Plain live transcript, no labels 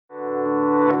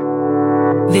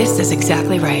This is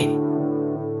exactly right.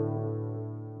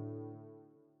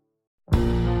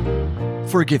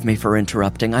 Forgive me for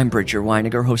interrupting. I'm Bridger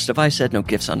Weiniger, host of I Said No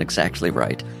Gifts on Exactly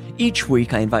Right. Each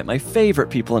week, I invite my favorite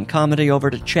people in comedy over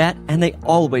to chat, and they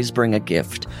always bring a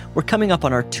gift. We're coming up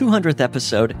on our 200th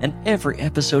episode, and every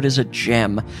episode is a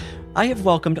gem. I have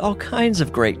welcomed all kinds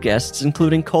of great guests,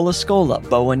 including Cola Scola,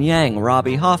 Bowen Yang,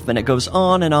 Robbie Hoffman. It goes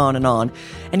on and on and on.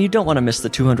 And you don't want to miss the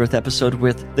 200th episode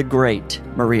with the great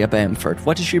Maria Bamford.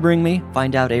 What does she bring me?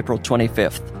 Find out April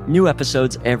 25th. New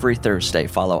episodes every Thursday.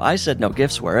 Follow I Said No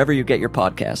Gifts wherever you get your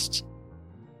podcasts.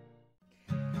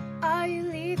 Are you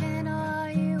leaving or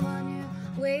are you on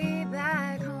your way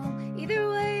back home? Either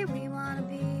way, we want to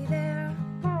be there.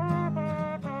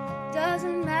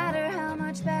 Doesn't matter how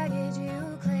much baggage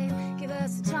you claim. Give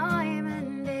us a time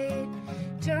and date,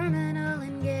 terminal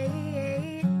and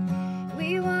gate.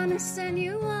 We want to send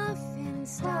you off in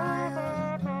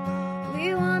style.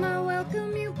 We want to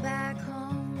welcome you back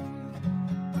home.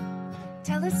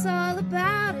 Tell us all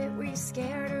about it. Were you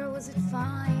scared or was it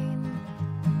fine?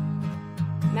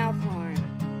 Mouth horn.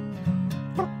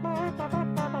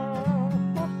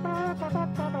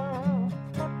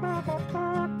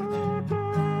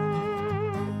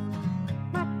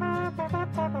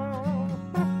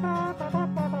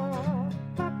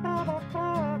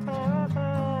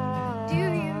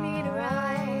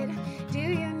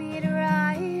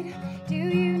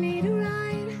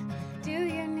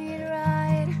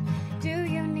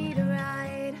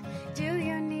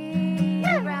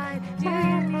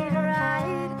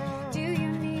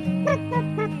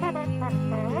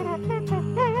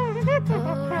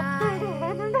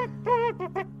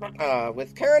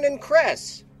 With Karen and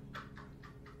Chris.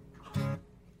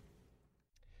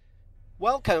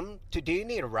 Welcome to Do You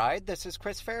Need a Ride? This is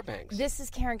Chris Fairbanks. This is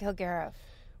Karen Kilgariff.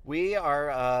 We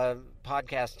are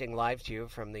podcasting live to you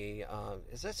from the,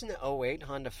 is this an 08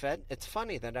 Honda Fit? It's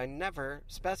funny that I never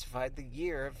specified the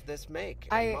year of this make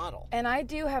and model. And I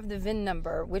do have the VIN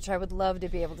number, which I would love to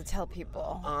be able to tell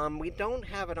people. We don't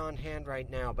have it on hand right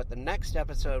now, but the next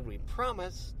episode we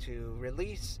promise to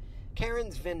release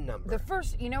Karen's VIN number. The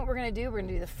first, you know what we're going to do? We're going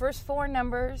to do the first 4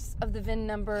 numbers of the VIN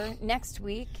number next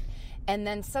week, and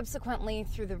then subsequently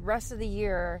through the rest of the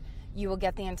year, you will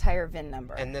get the entire VIN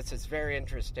number. And this is very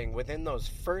interesting. Within those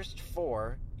first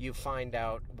 4, you find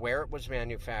out where it was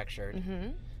manufactured.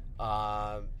 Mm-hmm.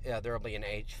 There will be an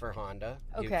H for Honda.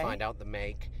 Okay. You find out the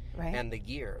make and the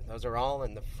year. Those are all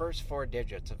in the first 4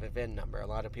 digits of a VIN number. A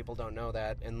lot of people don't know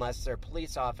that unless they're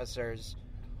police officers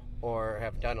or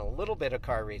have done a little bit of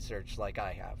car research like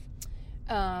I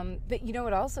have. But you know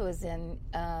what also is in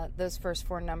those first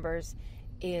 4 numbers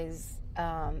is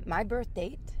my birth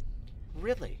date.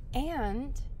 Really?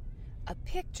 And a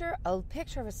picture of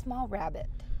a small rabbit.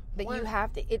 But what? You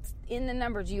have to, it's in the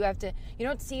numbers, you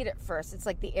don't see it at first. It's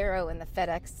like the arrow in the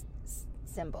FedEx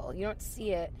symbol. You don't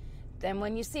see it. Then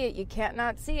when you see it, you can't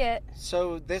not see it.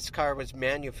 So this car was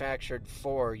manufactured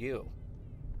for you?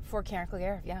 For Karen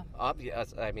Kilgariff, yeah.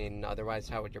 Obvious. I mean, otherwise,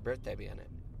 how would your birthday be in it?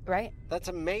 Right. That's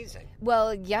amazing.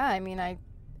 Well, yeah, I mean,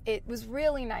 it was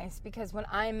really nice because when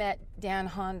I met Dan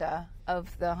Honda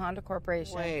of the Honda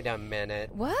Corporation... Wait a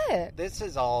minute. What? This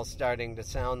is all starting to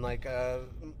sound like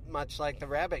much like the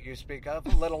rabbit you speak of,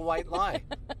 a little white lie.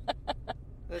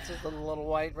 This is the little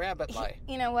white rabbit lie.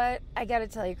 You know what? I got to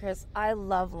tell you, Chris, I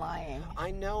love lying.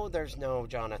 I know there's no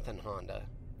Jonathan Honda.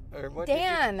 Or what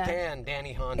Dan.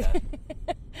 Danny Honda.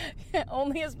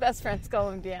 Only his best friends call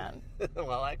him Dan.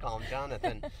 Well, I call him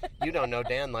Jonathan. You don't know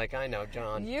Dan like I know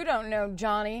John. You don't know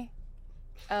Johnny.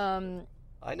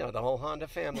 I know the whole Honda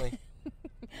family.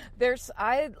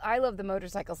 I love the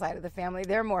motorcycle side of the family.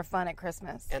 They're more fun at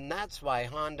Christmas. And that's why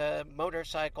Honda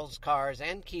motorcycles, cars,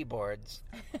 and keyboards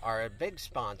are a big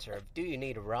sponsor of Do You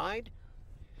Need a Ride?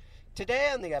 Today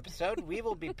on the episode, we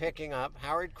will be picking up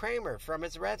Howard Kremer from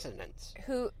his residence.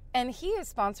 And he is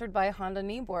sponsored by Honda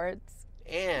kneeboards.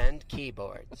 And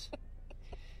keyboards.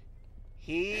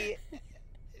 He,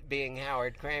 being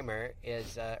Howard Kremer,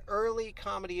 is an early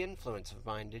comedy influence of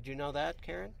mine. Did you know that,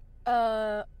 Karen?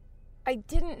 I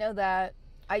didn't know that.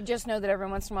 I just know that every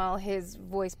once in a while his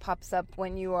voice pops up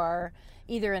when you are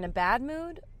either in a bad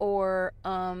mood or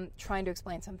trying to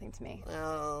explain something to me.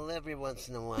 Well, every once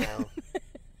in a while.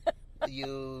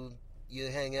 You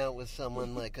hang out with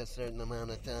someone like a certain amount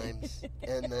of times,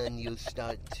 and then you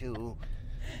start to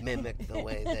mimic the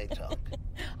way they talk.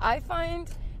 I find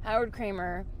Howard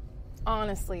Kremer,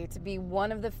 honestly, to be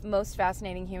one of the most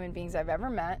fascinating human beings I've ever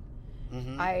met.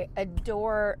 Mm-hmm. I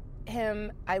adore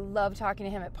him. I love talking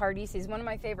to him at parties. He's one of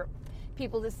my favorite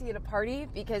people to see at a party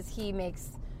because he makes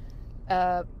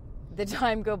the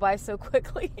time go by so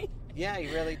quickly. Yeah,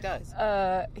 he really does.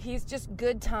 He's just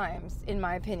good times, in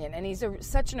my opinion, and he's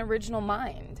such an original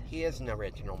mind. He is an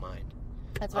original mind.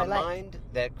 That's what I like. A mind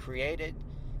that created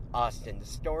Austin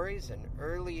Stories, an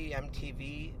early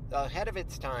MTV, ahead of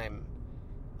its time,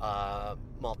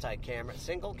 multi-camera,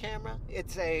 single camera.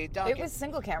 It's a It was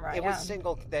single camera. It was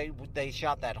single. They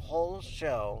shot that whole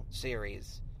show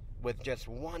series with just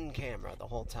one camera the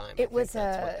whole time. It was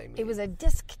a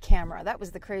disc camera. That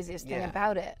was the craziest thing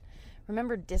about it.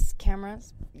 Remember disc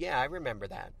cameras? Yeah, I remember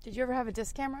that. Did you ever have a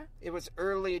disc camera? It was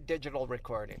early digital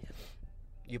recording.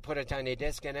 You put a tiny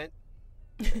disc in it,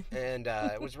 and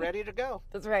it was ready to go.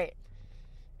 That's right.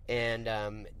 And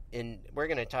we're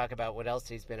going to talk about what else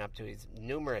he's been up to. He's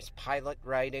numerous pilot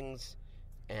writings,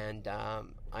 and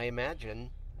I imagine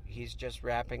he's just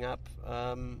wrapping up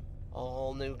a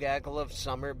whole new gaggle of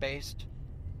summer-based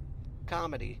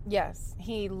comedy. Yes,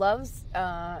 he loves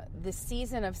the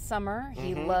season of summer.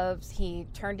 He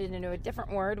turned it into a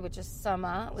different word, which is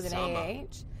summer with an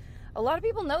AH. A lot of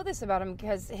people know this about him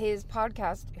because his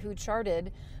podcast, Who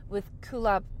Charted, with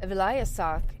Kulap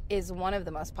Vilayasak, is one of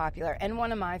the most popular and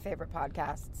one of my favorite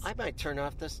podcasts. I might turn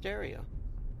off the stereo.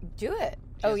 Do it.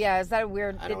 Is that a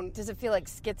weird... does it feel like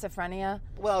schizophrenia?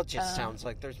 Well, it just sounds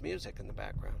like there's music in the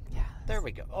background. Yeah. There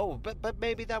we go. Oh, but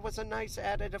maybe that was a nice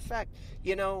added effect.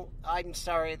 You know, I'm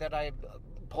sorry that I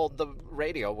pulled the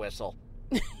radio whistle.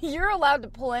 You're allowed to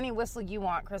pull any whistle you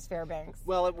want, Chris Fairbanks.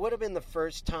 Well, it would have been the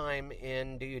first time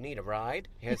in Do You Need a Ride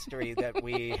history that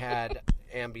we had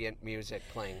ambient music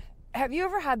playing. Have you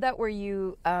ever had that where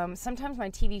you, sometimes my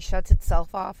TV shuts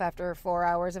itself off after 4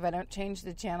 hours. If I don't change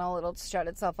the channel, it'll shut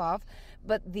itself off.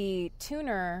 But the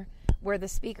tuner, where the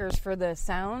speakers for the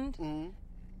sound,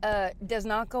 does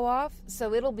not go off.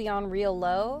 So it'll be on real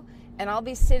low. And I'll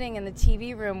be sitting in the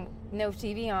TV room, no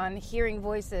TV on, hearing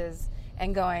voices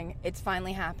and going, it's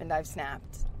finally happened. I've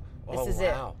snapped. This is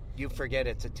it. You forget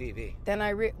it's a TV. Then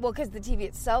because the TV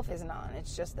itself isn't on.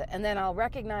 It's just that. And then I'll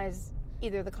recognize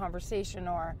either the conversation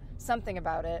or something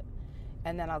about it,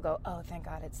 and then I'll go, oh, thank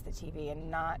God it's the TV and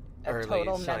not a early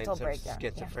total signs mental of breakdown.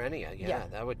 Schizophrenia. Yeah,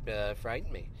 that would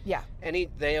frighten me. Yeah. And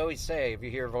they always say if you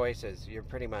hear voices, you're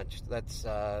pretty much, that's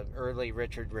early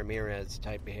Richard Ramirez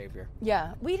type behavior.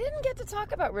 Yeah. We didn't get to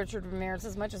talk about Richard Ramirez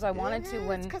as much as I wanted to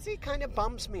when... It's because he kind of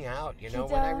bums me out,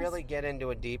 when I really get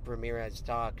into a deep Ramirez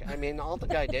talk. I mean, all the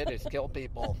guy did is kill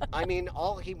people. I mean,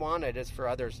 all he wanted is for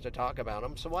others to talk about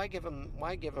him, so why give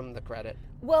him the credit?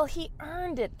 Well, he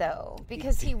earned it, though,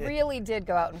 because he really did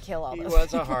go out and kill all those people. He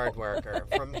was a hard worker.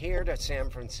 From here to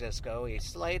San Francisco, he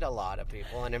slayed a lot of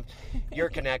people. And if you're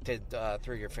connected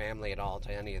through your family at all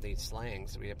to any of these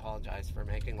slangs, we apologize for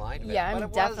making light of it. Yeah,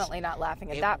 I'm definitely not laughing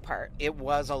at that part. It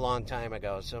was a long time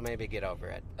ago, so maybe get over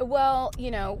it. Well,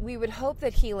 we would hope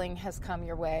that healing has come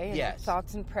your way. Yes.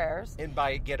 Thoughts and prayers. And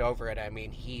by get over it, I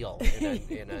mean heal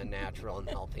in a natural and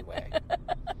healthy way.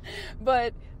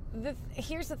 But...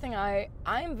 here's the thing, I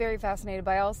am very fascinated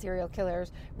by all serial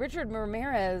killers. Richard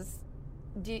Ramirez,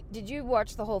 did you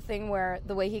watch the whole thing where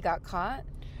the way he got caught?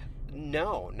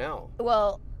 No.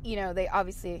 Well, they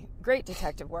obviously, great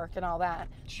detective work and all that.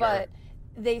 Sure. But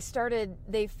they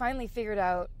finally figured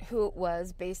out who it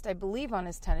was based, I believe, on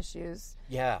his tennis shoes.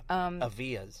 Yeah,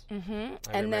 Avias. Mm-hmm.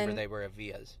 I remember they were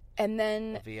Avias. And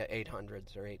then... Avia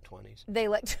 800s or 820s. They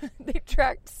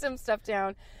tracked some stuff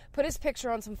down, put his picture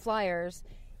on some flyers...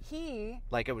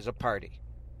 Like it was a party.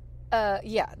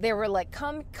 They were like,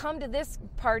 come to this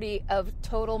party of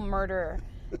total murder,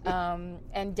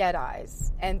 and dead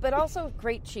eyes, but also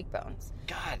great cheekbones.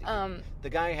 God, the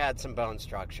guy had some bone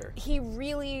structure. He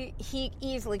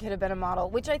easily could have been a model,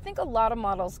 which I think a lot of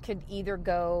models could either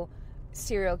go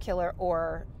serial killer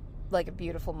or like a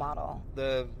beautiful model.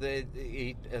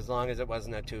 As long as it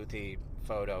wasn't a toothy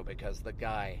photo, because the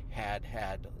guy had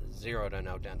zero to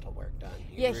no dental work done.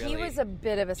 He was a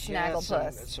bit of a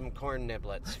snagglepuss. Some corn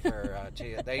niblets for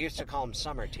teeth. They used to call them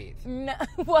summer teeth. No,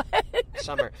 what?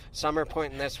 Summer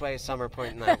pointing this way, summer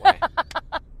pointing that way.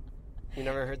 You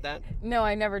never heard that? No,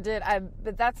 I never did.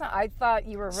 But that's not. I thought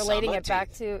you were relating it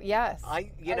back to yes.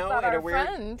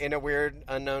 In a weird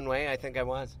unknown way, I think I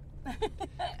was.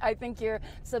 I think your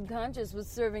subconscious was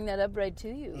serving that up right to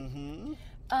you. Mm-hmm.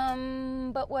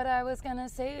 But what I was going to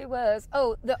say was,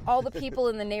 all the people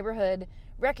in the neighborhood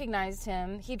recognized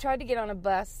him. He tried to get on a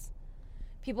bus.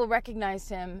 People recognized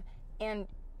him. And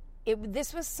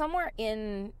this was somewhere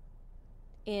in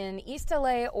East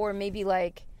LA or maybe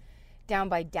like down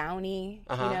by Downey,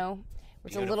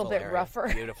 It's a little bit rougher.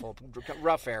 Beautiful.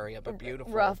 Rough area, but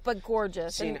beautiful. Rough, but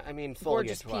gorgeous. Foliage-wise.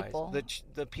 Gorgeous people.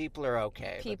 The people are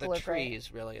okay, People but the are great.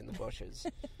 trees really in the bushes.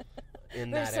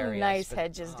 in There's that some area. nice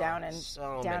hedges down in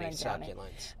so down many in Downey.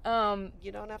 succulents.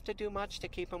 You don't have to do much to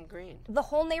keep them green. The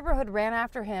whole neighborhood ran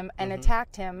after him and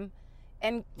attacked him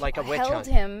and like a witch held hunt.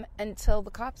 him until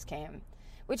the cops came,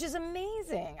 which is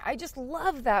amazing. I just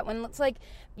love that when it's like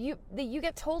you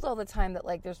get told all the time that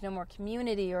like there's no more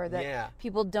community or that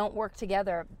people don't work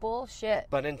together. Bullshit.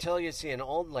 But until you see an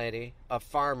old lady, a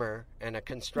farmer, and a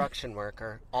construction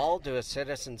worker all do a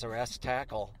citizen's arrest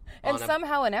tackle. And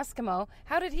somehow an Eskimo,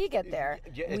 how did he get there?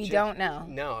 We don't know.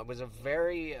 No, it was a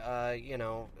very,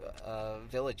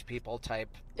 village people type.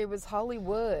 It was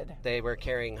Hollywood. They were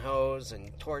carrying hose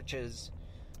and torches.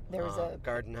 There was a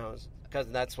garden hose. Because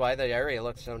that's why the area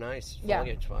looks so nice,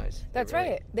 foliage-wise. That's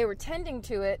right. They were tending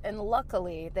to it, and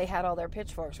luckily they had all their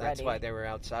pitchforks ready. That's why they were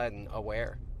outside and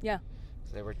aware. Yeah.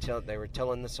 They were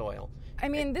tilling the soil. I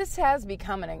mean, this has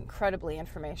become an incredibly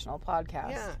informational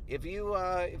podcast. Yeah. If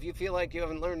you feel like you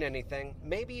haven't learned anything,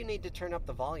 maybe you need to turn up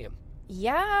the volume.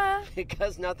 Yeah.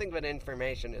 Because nothing but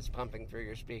information is pumping through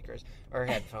your speakers or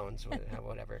headphones,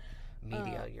 whatever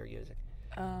media you're using.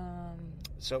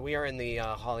 So we are in the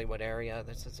Hollywood area.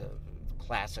 This is a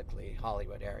classically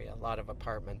Hollywood area. A lot of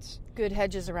apartments. Good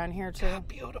hedges around here, too.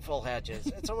 Beautiful hedges.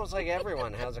 It's almost like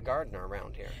everyone has a gardener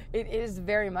around here. It is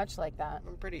very much like that.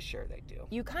 I'm pretty sure they do.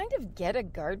 You kind of get a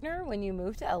gardener when you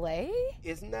move to L.A.?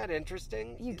 Isn't that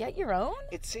interesting? You get your own?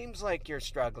 It seems like you're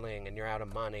struggling and you're out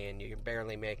of money and you're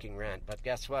barely making rent. But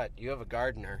guess what? You have a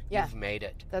gardener. Yeah. You've made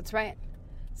it. That's right.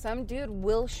 Some dude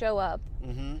will show up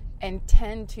and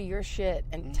tend to your shit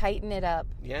and tighten it up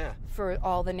for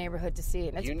all the neighborhood to see.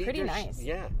 And it's pretty nice.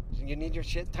 You need your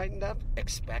shit tightened up?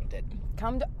 Expect it.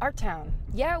 Come to our town.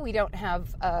 Yeah, we don't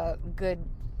have a good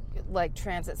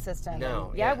transit system.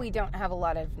 No. And we don't have a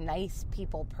lot of nice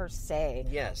people per se.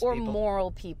 Yes. Or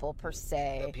moral people per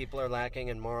se. The people are lacking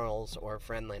in morals or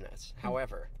friendliness.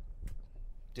 However,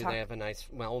 do they have a nice,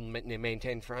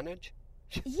 well-maintained frontage?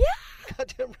 Yeah.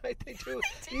 Goddamn right they do.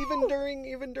 Even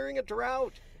during a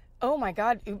drought. Oh my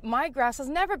God, my grass has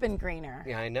never been greener.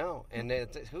 Yeah, I know. And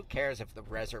who cares if the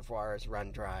reservoirs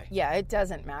run dry? Yeah, it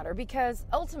doesn't matter because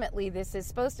ultimately this is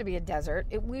supposed to be a desert.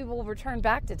 We will return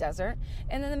back to desert.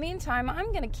 And in the meantime,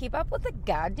 I'm going to keep up with the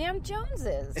goddamn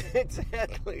Joneses.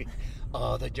 Exactly.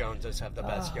 Oh, the Joneses have the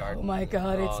best yard. Oh my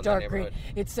God, it's dark green.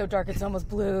 It's so dark, it's almost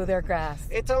blue, their grass.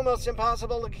 It's almost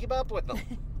impossible to keep up with them.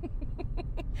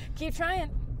 Keep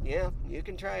trying. Yeah, you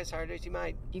can try as hard as you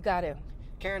might. You got to.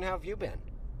 Karen, how have you been?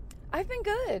 I've been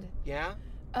good. Yeah?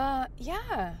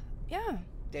 Yeah.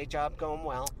 Day job going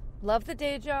well? Love the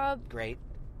day job. Great.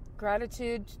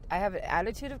 Gratitude. I have an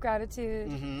attitude of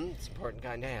gratitude. It's an important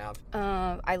kind to have.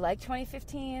 I like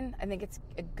 2015. I think it's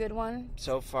a good one.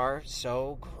 So far,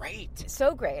 so great.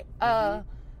 So great. I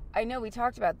know we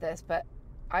talked about this, but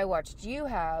I watched you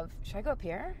have... Should I go up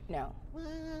here? No.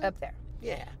 What? Up there.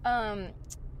 Yeah.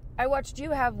 I watched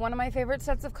you have one of my favorite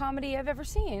sets of comedy I've ever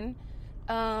seen.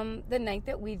 The night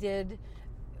that we did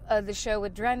the show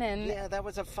with Drennan. Yeah, that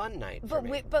was a fun night but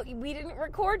we didn't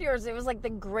record yours. It was like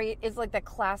it's like the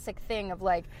classic thing of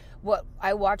like what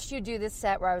I watched you do this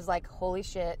set where I was like, holy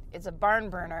shit, it's a barn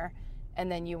burner,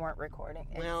 and then you weren't recording.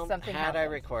 Something had happened. I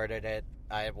recorded it,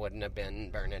 I wouldn't have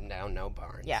been burning down no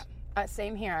barns. Yeah.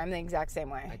 Same here. I'm the exact same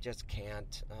way. I just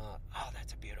can't.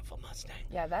 That's a beautiful Mustang.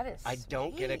 Yeah, that is I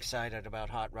don't get sweet. excited about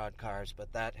hot rod cars,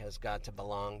 but that has got to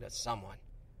belong to someone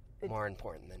more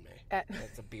important than me.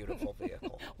 It's a beautiful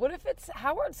vehicle. What if it's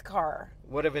Howard's car?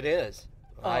 What if it is?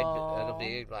 It'll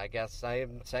be, I guess I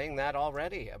am saying that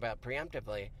already about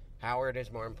preemptively. Howard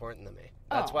is more important than me.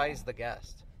 That's why he's the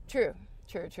guest. True.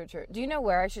 Do you know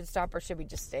where I should stop, or should we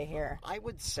just stay here? I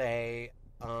would say...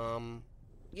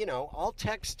 I'll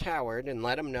text Howard and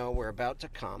let him know we're about to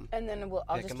come. And then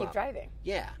I'll just keep driving.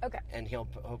 Yeah. Okay. And he'll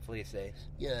hopefully say,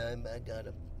 yeah, I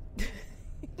gotta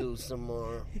do some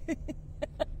more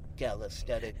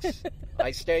calisthenics.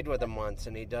 I stayed with him once,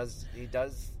 and he does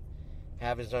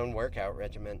have his own workout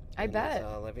regimen. I bet. In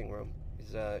his living room.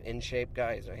 He's an in-shape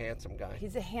guy. He's a handsome guy.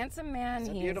 He's a handsome man. He's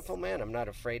a beautiful man. I'm not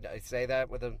afraid. I say that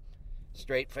with a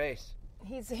straight face.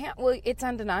 Well, it's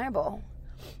undeniable.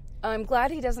 I'm glad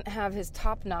he doesn't have his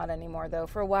top knot anymore, though.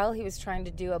 For a while, he was trying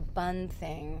to do a bun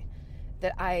thing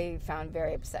that I found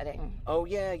very upsetting. Oh,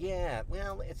 yeah.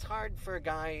 Well, it's hard for a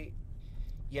guy,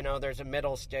 there's a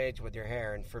middle stage with your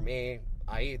hair. And for me,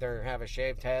 I either have a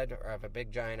shaved head or I have a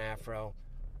big giant afro,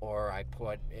 or I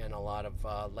put in a lot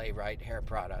of Lay Right hair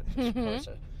products. Of course,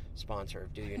 a sponsor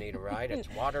of Do You Need a Ride? It's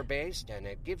water-based, and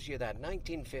it gives you that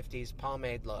 1950s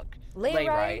pomade look. Lay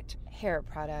Right hair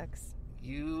products.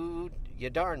 You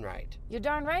darn right. You're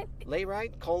darn right? Lay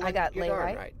Right, I got you're Lay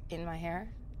darn right in my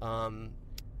hair.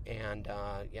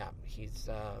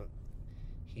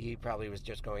 He probably was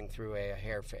just going through a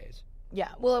hair phase. Yeah,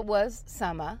 well, it was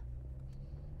summer.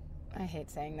 I hate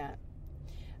saying that.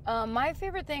 My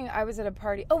favorite thing, I was at a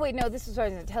party. Oh, wait, no, this is what I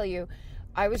was going to tell you.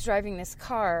 I was driving this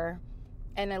car,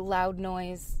 and a loud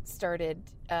noise started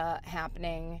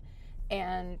happening,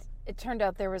 and it turned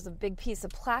out there was a big piece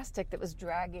of plastic that was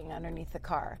dragging underneath the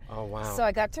car. Oh, wow. So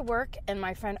I got to work, and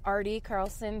my friend Artie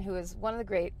Carlson, who is one of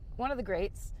the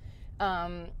greats,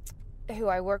 who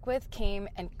I work with, came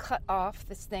and cut off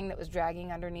this thing that was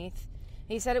dragging underneath.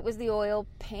 He said it was the oil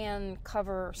pan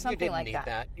cover or something like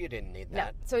that. You didn't need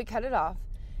that. No. So he cut it off.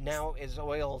 Now, is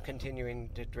oil continuing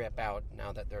to drip out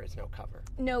now that there is no cover?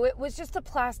 No, it was just a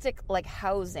plastic, like,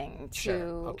 housing to,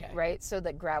 sure. Okay. Right, so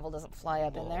that gravel doesn't fly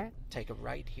up in there. Take a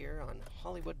right here on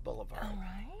Hollywood Boulevard. All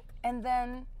right. And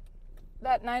then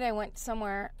that night I went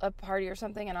somewhere, a party or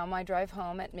something, and on my drive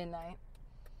home at midnight,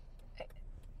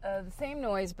 the same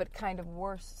noise, but kind of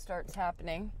worse, starts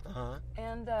happening. Uh-huh.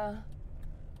 And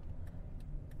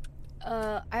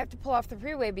I have to pull off the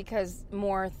freeway because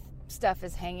more stuff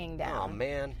is hanging down. Oh,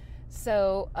 man.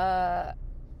 So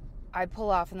I pull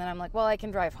off, and then I'm like, well, I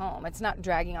can drive home. It's not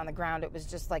dragging on the ground. It was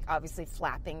just, like, obviously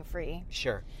flapping free.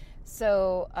 Sure.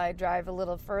 So I drive a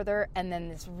little further, and then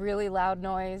this really loud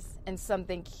noise, and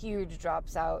something huge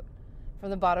drops out from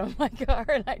the bottom of my car,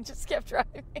 and I just kept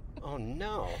driving. Oh,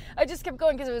 no. I just kept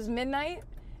going because it was midnight.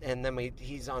 And then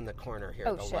he's on the corner here,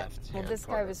 oh, the shit. left. Well, this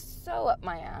corner. guy was so up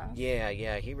my ass.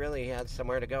 Yeah, he really had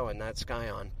somewhere to go in that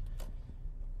Scion.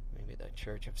 Maybe the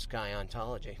Church of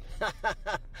Sciontology.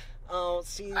 Oh,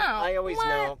 see, I always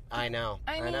know. I know.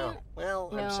 I know. Well,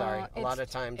 no, I'm sorry. A lot of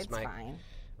times it's fine.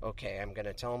 Okay, I'm going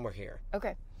to tell him we're here.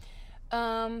 Okay.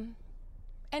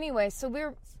 Anyway,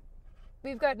 so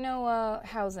we've got no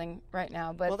housing right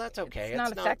now, but well, that's okay. It's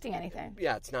not affecting anything.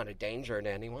 Yeah, it's not a danger to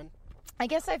anyone. I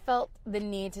guess I felt the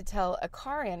need to tell a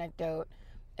car anecdote,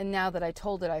 and now that I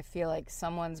told it, I feel like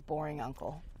someone's boring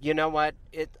uncle. You know what?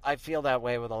 I feel that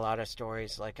way with a lot of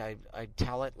stories. Like, I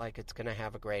tell it like it's going to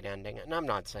have a great ending. And I'm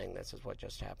not saying this is what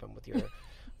just happened with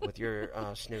your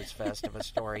snooze fest of a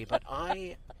story, but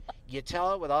you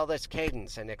tell it with all this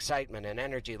cadence and excitement and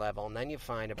energy level, and then you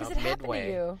find about midway. Happened to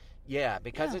you. Yeah,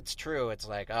 because it's true. It's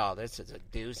like, oh, this is a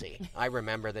doozy. I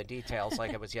remember the details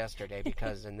like it was yesterday,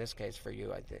 because in this case for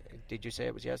you, did you say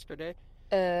it was yesterday?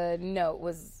 No, it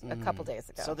was a couple days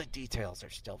ago. So the details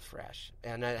are still fresh,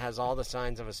 and it has all the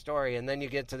signs of a story, and then you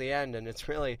get to the end, and it's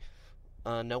really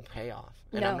no payoff.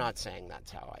 And I'm not saying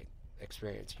that's how I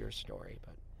experienced your story,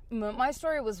 but my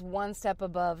story was one step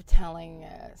above telling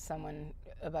someone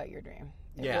about your dream.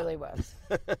 It really was.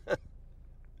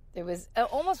 It was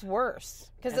almost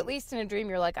worse, because at least in a dream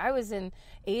you're like, I was in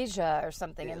Asia or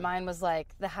something, and mine was like,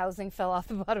 the housing fell off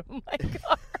the bottom of my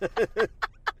car.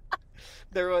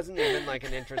 There wasn't even like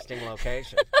an interesting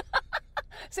location.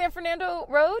 San Fernando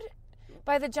Road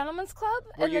by the Gentleman's Club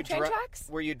and the train tracks.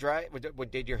 Were you dry?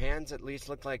 Did your hands at least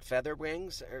look like feather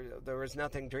wings? Or there was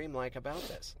nothing dreamlike about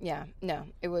this. Yeah, no,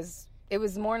 it was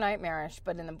more nightmarish,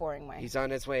 but in a boring way. He's on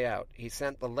his way out. He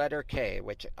sent the letter K,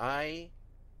 which I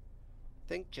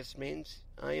think just means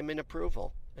I am in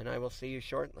approval, and I will see you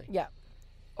shortly. Yeah,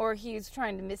 or he's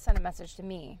trying to send a message to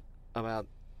me about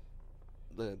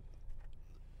the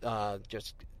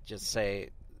just say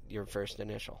your first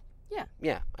initial.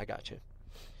 Yeah, I got you.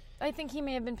 I think he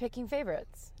may have been picking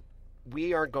favorites.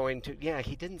 We are going to. Yeah,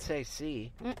 he didn't say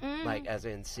C, like as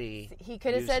in C. He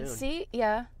could have said soon. C.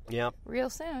 Yeah. Yep. Real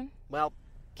soon. Well,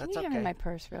 that's okay. Can you hand me my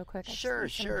purse real quick? Sure.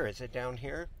 Is it down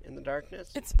here in the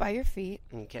darkness? It's by your feet.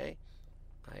 Okay.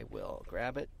 I will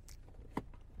grab it.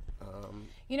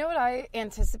 You know what I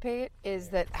anticipate is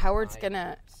that Howard's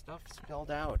gonna... Stuff spilled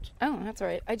out. Oh, that's all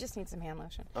right. I just need some hand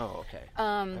lotion. Oh, okay.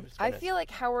 I feel like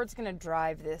Howard's gonna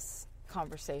drive this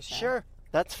conversation. Sure,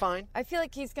 that's fine. I feel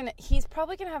like he's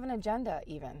probably gonna have an agenda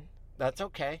even. That's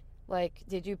okay. Like,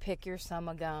 did you pick your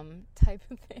summer gum type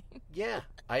of thing? Yeah,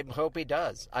 I hope he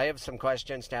does. I have some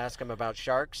questions to ask him about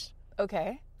sharks.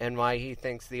 Okay. And why he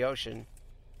thinks the ocean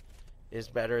is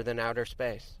better than outer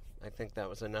space. I think that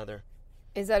was another.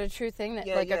 Is that a true thing? That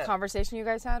a conversation you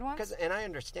guys had once? And I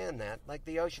understand that. Like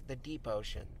the ocean, the deep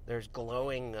ocean, there's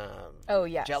glowing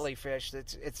jellyfish.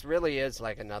 It really is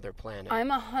like another planet. I'm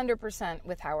 100%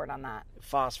 with Howard on that.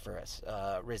 Phosphorus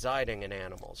residing in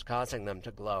animals, causing them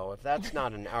to glow. If that's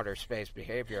not an outer space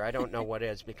behavior, I don't know what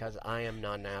is, because I am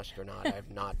not an astronaut.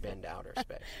 I've not been to outer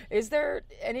space. Is there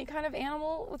any kind of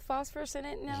animal with phosphorus in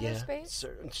it in outer space?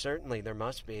 Certainly there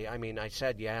must be. I mean, I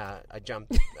said, I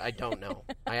jumped. I don't know.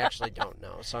 I actually don't know.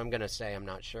 know, so I'm going to say I'm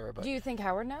not sure. But do you think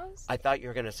Howard knows? I thought you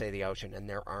were going to say the ocean, and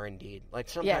there are indeed. Like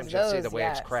sometimes you see the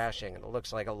waves crashing, and it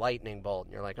looks like a lightning bolt,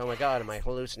 and you're like, oh my God, am I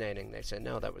hallucinating? They say,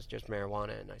 no, that was just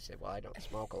marijuana. And I say, well, I don't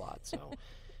smoke a lot, so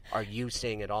are you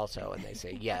seeing it also? And they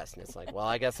say, yes. And it's like, well,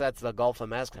 I guess that's the Gulf of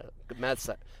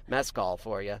Mezcal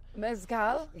for you.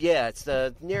 Mezcal? Yeah, it's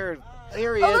the near.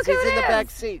 Here he is. He's in the back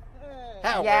seat.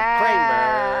 Howard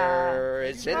Kremer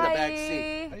is in the back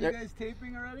seat. Are you guys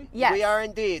taping already? Yes. We are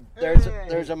indeed.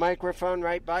 There's a microphone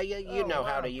right by you. You know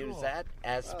how to use that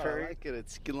as per I like it.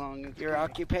 It's long. your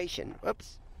occupation.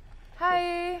 Whoops.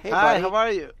 Hi. Hey, Hi, buddy. how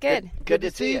are you? Good. Good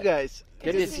to see you guys.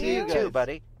 Good to see you too,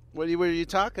 buddy. What were you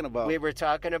talking about? We were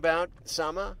talking about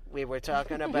summer. We were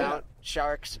talking about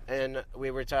sharks, and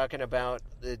we were talking about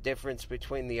the difference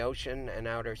between the ocean and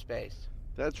outer space.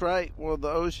 That's right. Well, the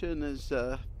ocean is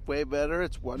way better.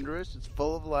 It's wondrous. It's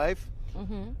full of life.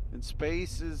 Mm-hmm. And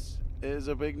space is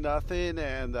a big nothing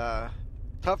and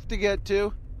tough to get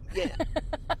to. Yeah.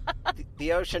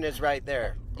 The ocean is right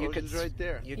there. Ocean's right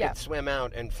there. You could swim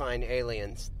out and find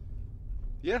aliens.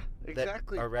 Yeah,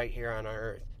 exactly. That are right here on our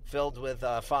Earth, filled with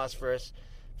phosphorus,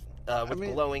 with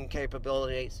glowing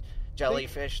capabilities,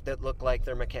 jellyfish that look like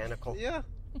they're mechanical. Yeah.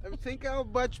 I mean, think how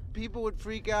much people would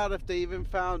freak out if they even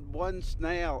found one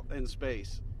snail in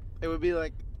space. It would be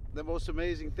like the most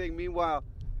amazing thing. Meanwhile,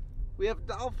 we have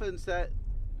dolphins that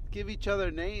give each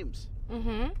other names.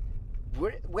 Mm-hmm.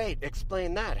 Wait,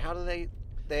 explain that. How do they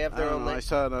have their own I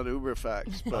saw it on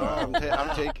UberFacts, but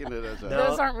I'm taking it as a...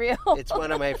 Those aren't real. It's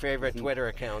one of my favorite Twitter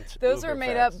accounts. Those are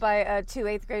made up by 2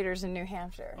 8th graders in New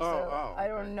Hampshire. So okay. I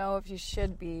don't know if you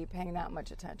should be paying that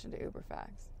much attention to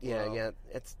UberFacts. Yeah,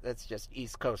 that's just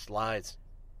East Coast lies.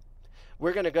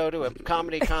 We're going to go to a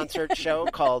comedy concert show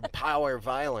called Power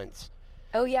Violence.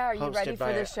 Oh, yeah. Are you ready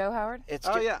for this show, Howard?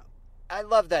 yeah. I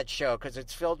love that show because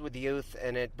it's filled with youth,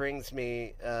 and it brings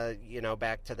me,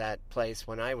 back to that place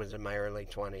when I was in my early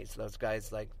 20s. Those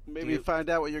guys, like... Maybe find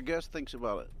out what your guest thinks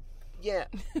about it. Yeah.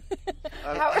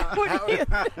 Howard,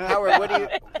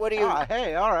 what do you...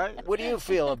 hey, all right. What do you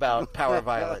feel about Power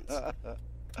Violence?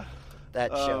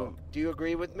 That show. Do you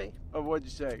agree with me? What'd you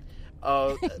say?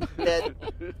 Oh,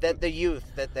 that the youth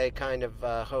that they kind of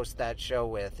host that show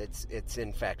with, it's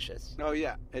infectious. Oh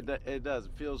yeah, it does.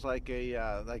 It feels like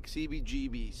like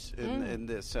CBGBs in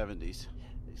the 70s.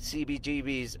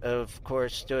 CBGBs, of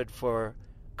course, stood for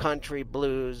country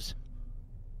blues,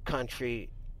 country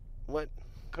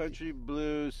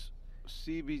blues,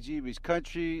 CBGBs,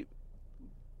 country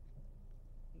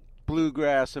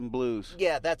bluegrass and blues.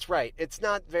 Yeah, that's right. It's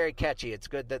not very catchy. It's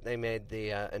good that they made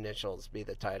the initials be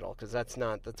the title, because that's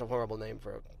a horrible name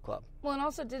for a club. Well, and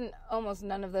also didn't almost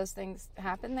none of those things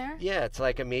happen there? Yeah, it's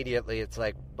like immediately it's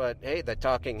like, but hey, the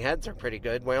Talking Heads are pretty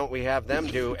good. Why don't we have them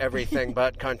do everything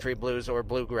but country blues or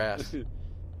bluegrass?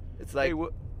 It's like... Hey,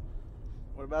 what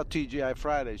about TGI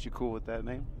Fridays? You cool with that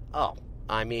name? Oh,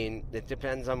 I mean, it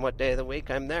depends on what day of the week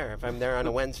I'm there. If I'm there on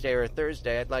a Wednesday or a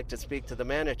Thursday, I'd like to speak to the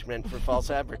management for false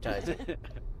advertising.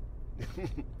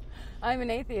 I'm an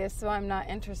atheist, so I'm not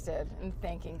interested in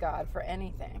thanking God for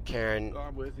anything. Karen...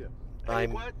 I'm with you.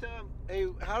 Hey,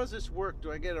 how does this work?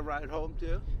 Do I get a ride home,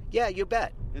 too? Yeah, you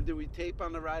bet. And do we tape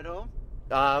on the ride home?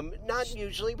 Not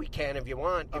usually. We can if you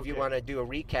want. If you want to do a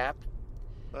recap.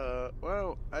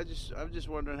 Well, I'm just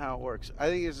wondering how it works. I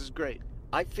think this is great.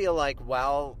 I feel like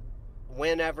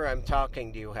whenever I'm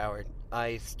talking to you, Howard,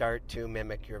 I start to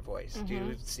mimic your voice. Mm-hmm. Do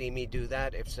you see me do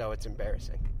that? If so, it's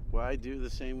embarrassing. Well, I do the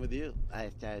same with you. I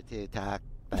start to talk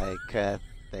like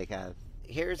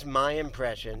Here's my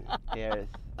impression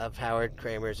of Howard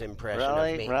Kremer's impression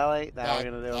of me. Really? Now we're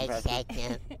going to do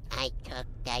impression. I talk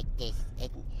like this.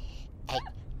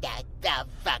 The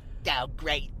fuck,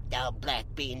 great, the black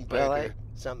bean burger. Really?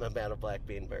 Something about a black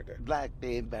bean burger. Black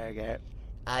bean burger.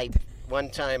 One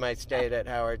time I stayed at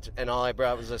Howard's, and all I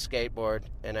brought was a skateboard,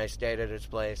 and I stayed at his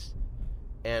place,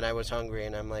 and I was hungry,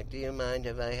 and I'm like, do you mind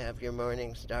if I have your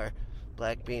Morningstar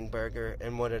black bean burger?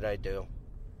 And what did I do?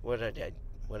 What did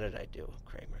I do,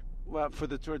 Kremer? What, for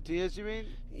the tortillas, you mean?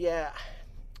 Yeah,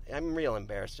 I'm real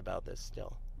embarrassed about this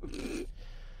still.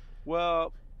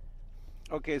 Well,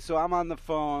 okay, so I'm on the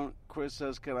phone. Chris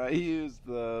says, can I use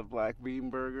the black bean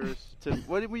burgers?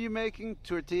 What were you making?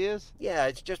 Tortillas? Yeah,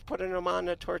 it's just putting them on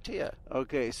a tortilla.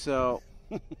 Okay, so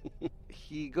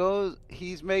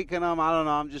he's making them, I don't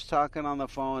know, I'm just talking on the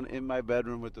phone in my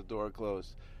bedroom with the door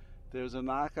closed. There's a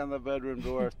knock on the bedroom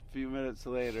door a few minutes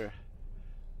later,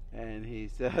 and he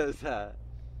says,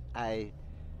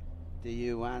 do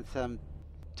you want some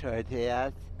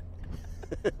tortillas?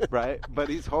 Right, but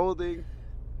he's holding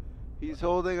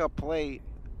a plate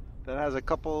that has a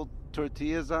couple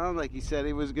tortillas on, like he said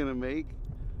he was going to make.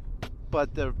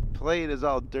 but the plate is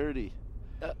all dirty.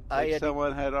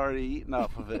 Someone had already eaten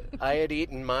off of it. I had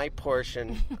eaten my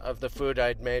portion of the food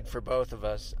I'd made for both of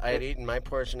us. I had eaten my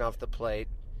portion off the plate,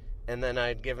 and then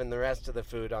I'd given the rest of the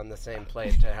food on the same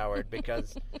plate to Howard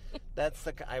because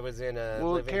I was in a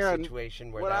living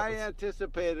situation where what I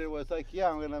anticipated was like, yeah,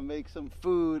 I'm going to make some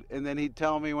food, and then he'd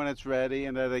tell me when it's ready,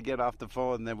 and then I'd get off the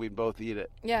phone, and then we'd both eat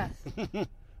it. Yeah.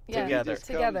 Yeah, together. He just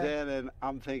comes in, and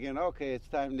I'm thinking, okay, it's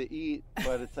time to eat,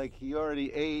 but it's like he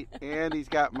already ate, and he's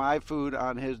got my food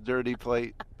on his dirty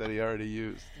plate that he already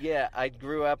used. Yeah, I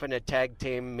grew up in a tag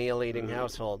team meal-eating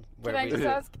household. Can I just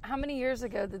ask, how many years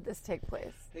ago did this take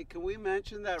place? Hey, can we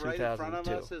mention that right in front of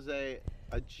 2002. us is a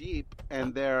Jeep,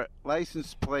 and their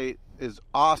license plate is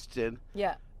Austin.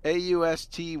 Yeah.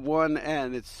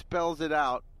 AUST1N. It spells it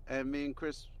out, and me and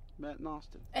Chris met in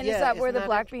Austin. And is that where the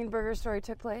Black Bean Burger story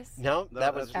took place? No,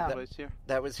 that was here.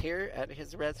 That was here at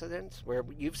his residence. Where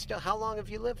you've still? How long have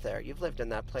you lived there? You've lived in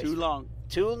that place. Too long.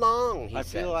 Too long. I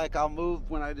feel like I'll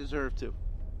move when I deserve to.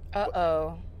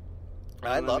 Uh-oh.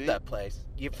 I love that place.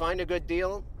 You find a good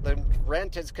deal. The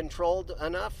rent is controlled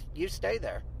enough. You stay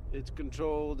there. It's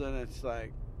controlled, and it's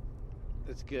like,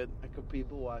 it's good. I could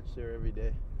people watch there every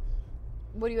day.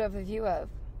 What do you have a view of?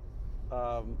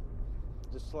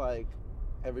 Just like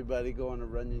everybody going to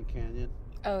Runyon Canyon.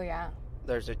 Oh, yeah.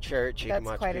 There's a church. You can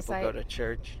watch quite a people sight. go to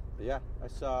church. Yeah, I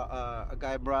saw a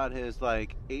guy brought his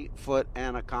like 8-foot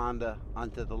anaconda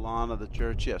onto the lawn of the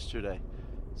church yesterday.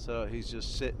 So he's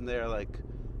just sitting there like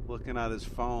looking at his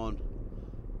phone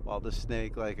while the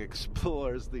snake like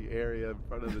explores the area in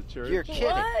front of the church. You're kidding.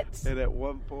 What? And at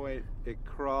one point it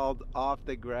crawled off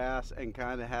the grass and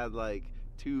kind of had like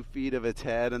 2 feet of its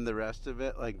head and the rest of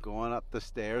it like going up the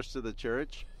stairs to the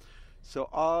church. So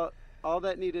all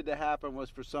that needed to happen was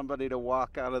for somebody to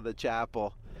walk out of the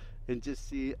chapel and just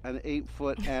see an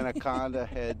 8-foot anaconda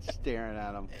head staring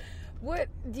at him. What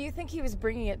do you think he was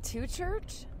bringing it to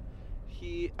church?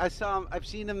 I've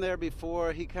seen him there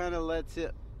before. He kind of lets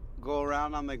it go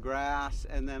around on the grass,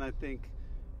 and then I think,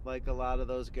 like a lot of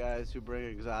those guys who bring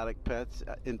exotic pets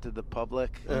into the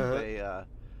public,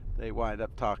 they wind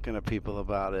up talking to people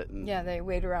about it. And Yeah, they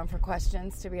wait around for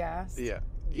questions to be asked.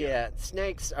 Yeah,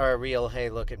 snakes are a real, hey,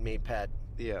 look at me pet.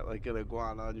 Yeah, like an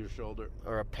iguana on your shoulder.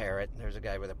 Or a parrot. There's a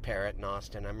guy with a parrot in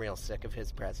Austin. I'm real sick of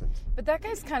his presence. But that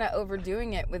guy's kind of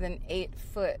overdoing it with an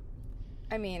 8-foot.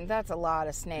 I mean, that's a lot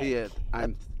of snake. Yeah,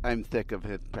 I'm thick of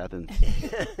his presence.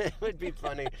 It would be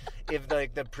funny if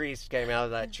like the priest came out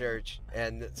of that church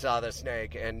and saw the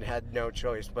snake and had no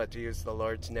choice but to use the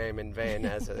Lord's name in vain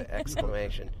as an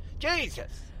exclamation.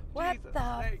 Jesus! What the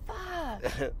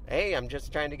fuck? Hey, I'm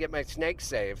just trying to get my snake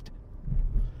saved.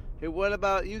 Hey, what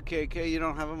about you, KK? You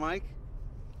don't have a mic?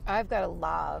 I've got a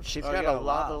lav. She's Oh, got you a got a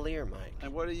lav. lavalier mic.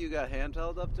 And what do you got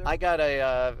handheld up there? I got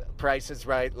a Price is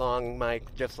Right long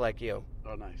mic just like you.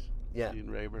 Oh, nice. Yeah. Gene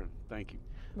Rayburn, thank you.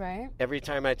 Right? Every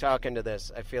time I talk into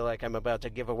this, I feel like I'm about to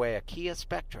give away a Kia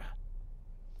Spectra.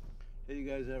 Hey, you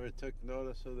guys ever took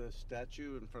notice of this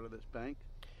statue in front of this bank?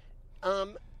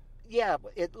 Yeah,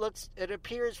 it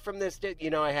appears from this,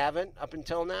 I haven't up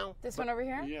until now. This one over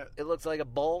here? Yeah. It looks like a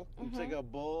bull. It's like a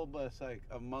bull, but it's like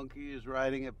a monkey is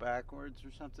riding it backwards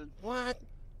or something. What?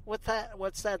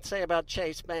 What's that say about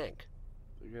Chase Bank?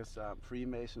 I guess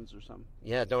Freemasons or something.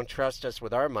 Yeah, don't trust us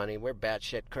with our money. We're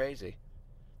batshit crazy.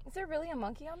 Is there really a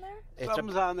monkey on there?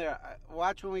 Something's on there.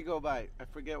 Watch when we go by. I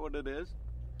forget what it is.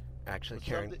 Actually,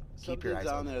 Karen, keep your eyes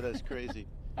something's on on there that's crazy,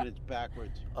 and it's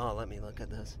backwards. Oh, let me look at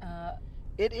this.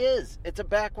 It is. It's a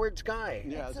backwards guy.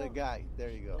 Yeah, it's a guy. There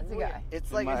you go. It's a guy.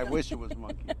 It's like I wish it was a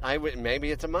monkey.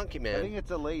 Maybe it's a monkey I man. think it's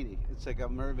a lady. It's like a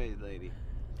mermaid lady.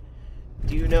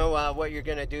 Do you know what you're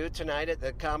gonna do tonight at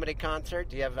the comedy concert?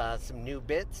 Do you have some new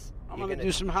bits? I'm gonna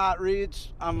do some hot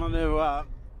reads. I'm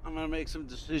gonna make some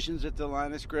decisions at the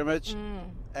line of scrimmage,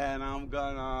 and I'm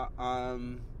gonna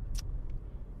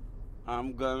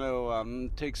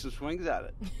take some swings at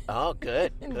it. Oh,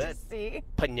 good, good. Just see.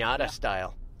 Pinata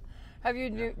style. Have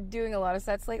you been doing a lot of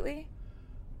sets lately?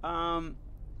 Not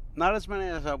as many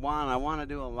as I want. I want to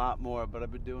do a lot more, but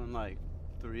I've been doing like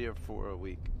 3 or 4 a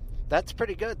week. That's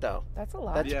pretty good, though. That's a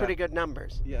lot. That's pretty good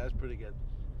numbers. Yeah, that's pretty good.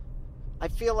 I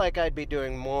feel like I'd be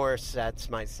doing more sets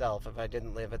myself if I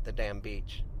didn't live at the damn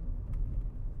beach.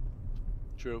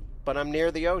 True. But I'm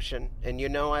near the ocean, and you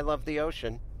know I love the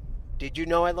ocean. Did you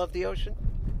know I love the ocean?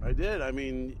 I did. I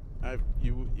mean,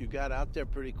 you got out there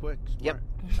pretty quick. Smart. Yep.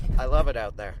 I love it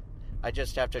out there. I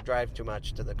just have to drive too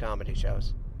much to the comedy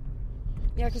shows.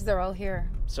 Yeah, because they're all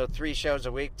here. So 3 shows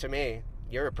a week to me,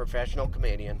 you're a professional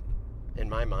comedian. In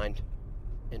my mind.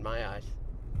 In my eyes.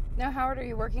 Now, Howard, are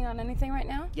you working on anything right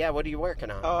now? Yeah, what are you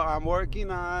working on? Oh, I'm working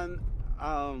on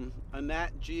a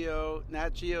Nat Geo.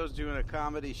 Nat Geo's doing a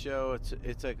comedy show.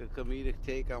 It's like a comedic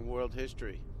take on world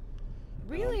history.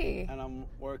 Really? And I'm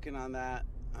working on that.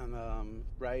 I'm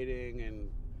writing and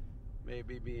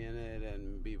maybe be in it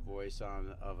and be voice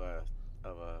of a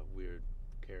weird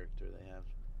character they have.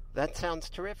 That sounds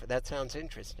terrific. That sounds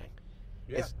interesting.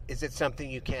 Yeah. Is it something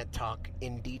you can't talk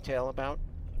in detail about?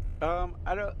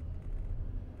 I don't.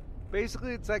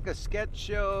 Basically, it's like a sketch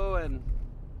show, and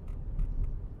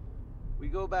we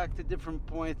go back to different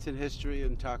points in history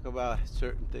and talk about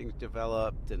certain things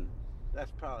developed, and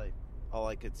that's probably all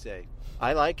I could say.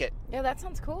 I like it. Yeah, that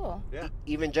sounds cool. Yeah.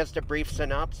 Even just a brief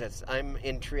synopsis. I'm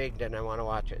intrigued and I want to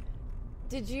watch it.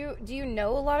 Do you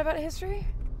know a lot about history?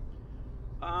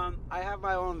 I have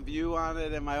my own view on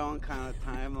it and my own kind of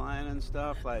timeline and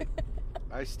stuff. Like,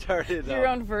 I started Your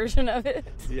own version of it.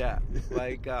 Yeah,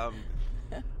 like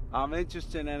I'm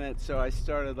interested in it, so I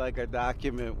started like a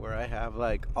document where I have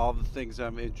like all the things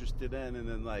I'm interested in, and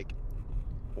then like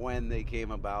when they came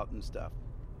about and stuff.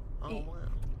 Oh wow!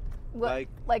 What,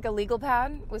 like a legal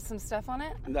pad with some stuff on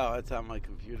it? No, it's on my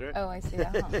computer. Oh, I see.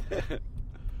 Uh-huh.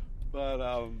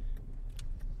 But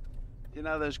you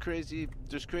know, there's crazy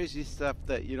stuff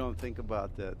that you don't think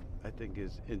about that I think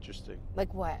is interesting.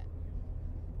 Like what?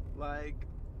 Like,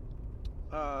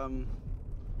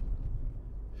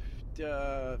 they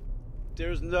didn't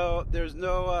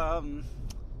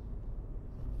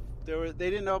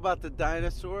know about the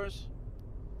dinosaurs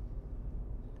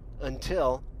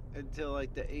Until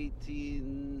like the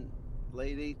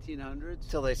late 1800s.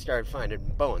 Until they started finding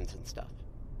bones and stuff.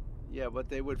 Yeah, but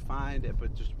they would find it,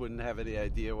 but just wouldn't have any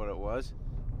idea what it was,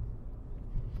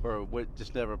 or would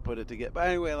just never put it together. But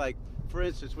anyway, like for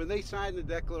instance, when they signed the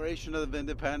Declaration of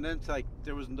Independence, like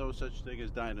there was no such thing as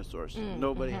dinosaurs.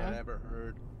 Nobody had ever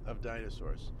heard of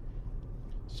dinosaurs.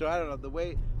 So I don't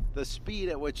know, the speed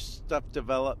at which stuff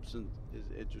develops is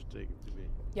interesting to me.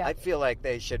 Yeah. I feel like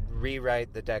they should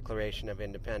rewrite the Declaration of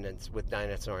Independence with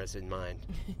dinosaurs in mind.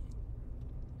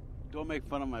 Don't make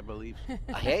fun of my beliefs.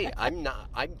 Hey, I'm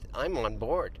on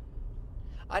board.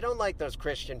 I don't like those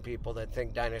Christian people that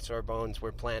think dinosaur bones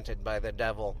were planted by the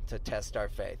devil to test our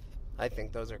faith. I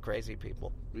think those are crazy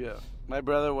people. Yeah. My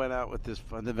brother went out with this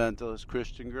fundamentalist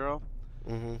Christian girl,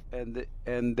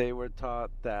 and they were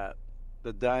taught that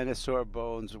the dinosaur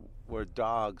bones were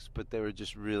dogs, but they were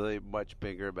just really much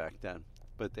bigger back then.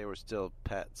 But they were still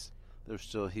pets. They're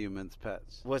still humans'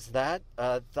 pets. Was that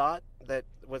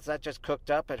was that just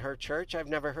cooked up at her church? I've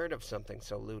never heard of something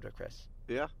so ludicrous.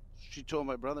 Yeah, she told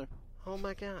my brother. Oh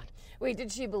my God! Wait,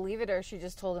 did she believe it, or she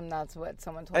just told him that's what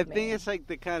someone told me? I think it's like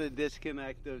the kind of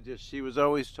disconnect of just she was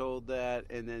always told that,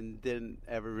 and then didn't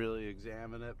ever really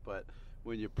examine it. But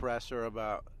when you press her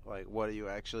about like what do you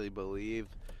actually believe,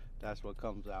 that's what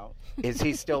comes out. Is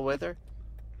he still with her?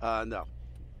 No.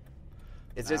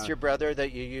 Is this your brother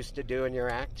that you used to do in your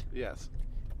act? Yes.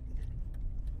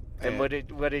 And what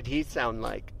did he sound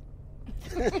like?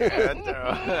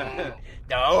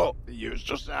 No. It used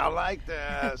to sound like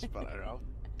this, but I don't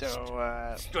do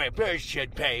it. Strippers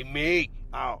should pay me.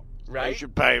 Oh, right? They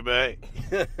should pay me.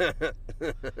 Is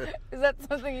that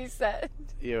something he said?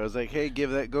 Yeah, it was like, hey,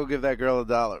 go give that girl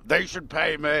 $1. They should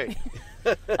pay me.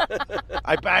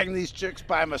 I banged these chicks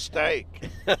by mistake.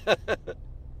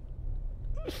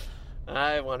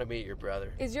 I want to meet your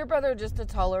brother. Is your brother just a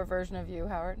taller version of you,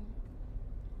 Howard?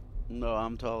 No,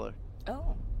 I'm taller.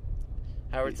 Oh.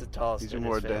 Howard's the tallest He's a in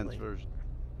more his family. dense version.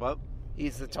 What?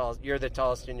 He's the tallest. You're the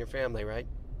tallest in your family, right?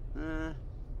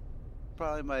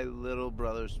 Probably my little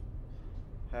brother's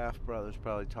half-brother's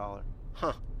probably taller.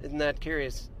 Huh. Isn't that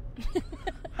curious?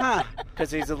 Huh.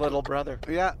 Because he's a little brother.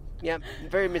 Yeah. Yeah,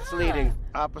 very misleading.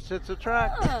 Opposites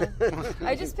attract.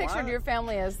 I just pictured your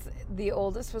family as the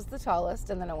oldest was the tallest,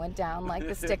 and then it went down like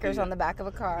the stickers on the back of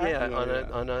a car. Yeah,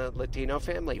 on a Latino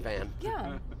family van.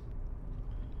 Yeah.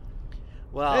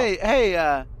 Well. Hey.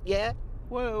 Yeah.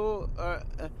 Well,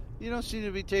 you don't seem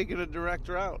to be taking a direct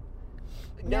route.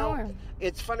 No.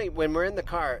 It's funny when we're in the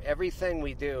car. Everything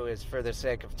we do is for the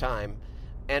sake of time,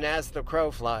 and as the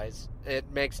crow flies,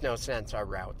 it makes no sense our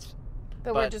routes.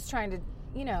 But we're just trying to.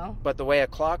 But the way a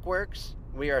clock works,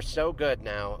 we are so good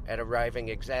now at arriving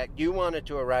exact. You wanted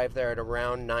to arrive there at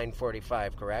around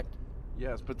 9:45, correct?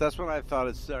 Yes, but that's when I thought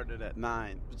it started at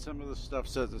 9. But some of the stuff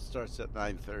says it starts at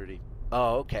 9:30.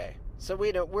 Oh, okay. So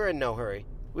we're in no hurry.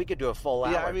 We could do a full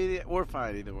hour. Yeah, I mean, we're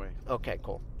fine either way. Okay,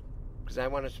 cool. Because I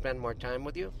want to spend more time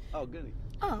with you. Oh, goody.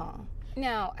 Oh.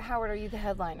 Now, Howard, are you the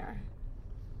headliner?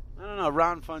 I don't know.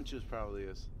 Ron Funches probably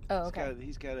is. Oh, okay.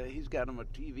 He's got him a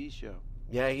TV show.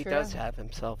 Yeah, he True. does have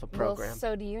himself a program. Well,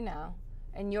 so do you now.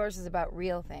 And yours is about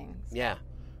real things. Yeah.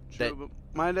 True, but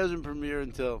mine doesn't premiere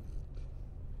until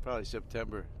Probably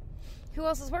September. Who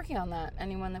else is working on that?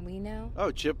 Anyone that we know?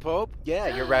 Oh, Chip Pope.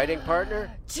 Yeah, your writing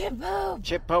partner? Chip Pope.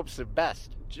 Chip Pope's the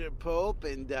best. Chip Pope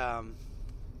and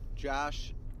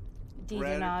Josh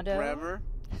Brenner,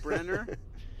 who's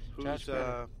Josh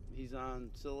Brenner. He's on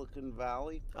Silicon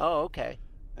Valley. Oh, okay.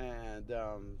 And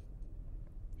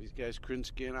these guys,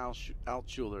 Krinsky and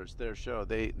Altshuler, it's their show.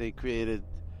 They created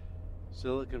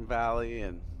Silicon Valley,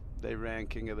 and they ran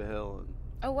King of the Hill. And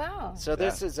oh, wow. So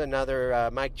this is another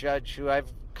Mike Judge who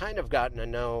I've kind of gotten to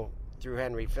know through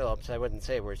Henry Phillips. I wouldn't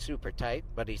say we're super tight,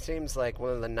 but he seems like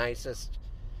one of the nicest,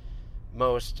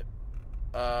 most...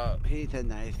 he's a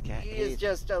nice guy. He's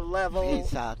just a level... He's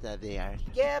salt of the earth.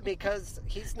 Yeah, because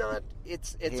he's not...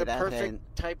 It's a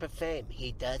perfect type of fame.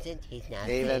 He's not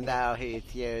Even though he's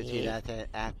huge, he doesn't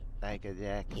act like a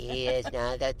dick. He is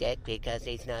not a dick because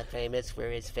he's not famous for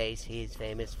his face. He's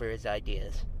famous for his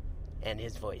ideas and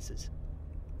his voices.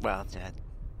 Well said.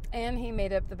 And he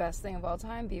made up the best thing of all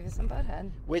time, Beavis and Butthead.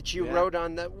 Which you wrote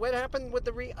on the... What happened with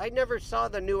the... I never saw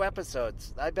the new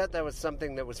episodes. I bet that was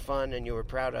something that was fun and you were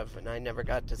proud of, and I never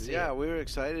got to see it. Yeah, we were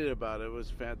excited about it. It was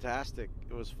fantastic.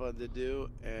 It was fun to do,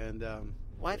 and...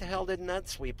 why the hell didn't that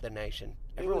sweep the nation?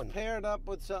 It was paired up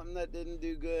with something that didn't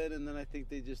do good, and then I think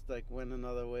they just, went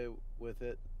another way with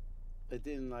it. It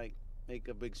didn't, make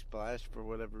a big splash for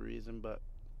whatever reason, but...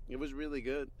 It was really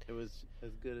good. It was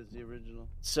as good as the original.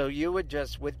 So you would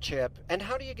just with Chip, and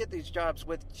how do you get these jobs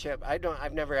with Chip?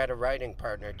 I've never had a writing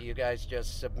partner. Do you guys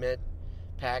just submit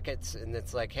packets and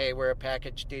it's like, hey, we're a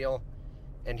package deal,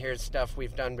 and here's stuff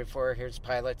we've done before, here's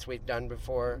pilots we've done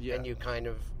before, and you kind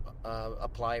of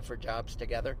apply for jobs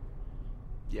together?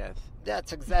 Yes.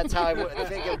 That's how I would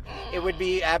think it would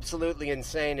be absolutely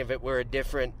insane if it were a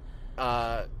different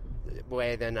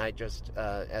way than I just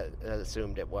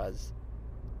assumed it was.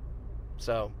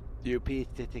 So you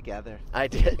pieced it together. I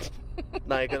did.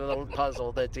 Like a little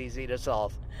puzzle that's easy to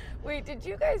solve. Wait, did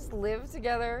you guys live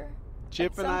together?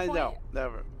 Chip and I, no,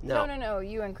 never. No,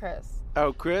 you and Chris.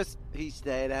 Oh, Chris? He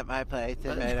stayed at my place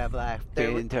and made a black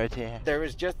bean tortilla. There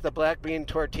was just the black bean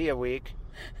tortilla week.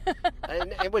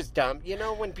 And it was dumb. You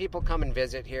know, when people come and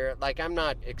visit here, I'm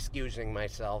not excusing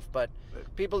myself, but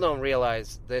people don't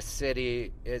realize this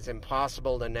city is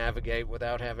impossible to navigate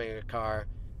without having a car.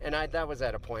 And that was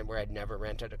at a point where I'd never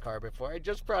rented a car before. I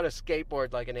just brought a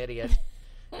skateboard like an idiot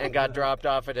and got dropped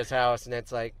off at his house. And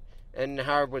it's and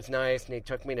Howard was nice, and he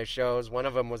took me to shows. One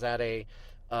of them was at a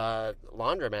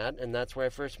laundromat, and that's where I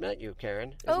first met you,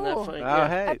 Karen. Isn't that funny? Oh,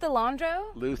 hey. At the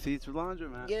Laundro? Lucy's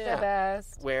Laundromat. Yeah. The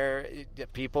best. Where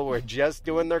people were just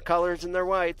doing their colors and their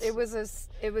whites. It was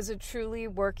a truly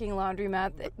working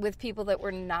laundromat with people that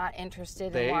were not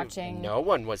interested in watching. No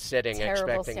one was sitting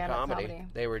expecting stand-up comedy.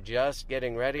 They were just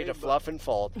getting ready to fluff and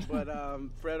fold. But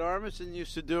Fred Armisen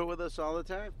used to do it with us all the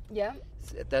time. Yeah.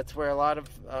 That's where a lot of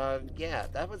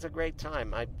that was a great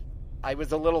time. I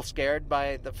was a little scared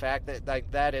by the fact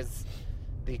that that is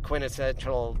the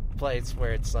quintessential place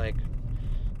where it's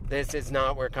this is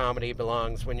not where comedy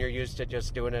belongs. When you're used to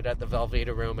just doing it at the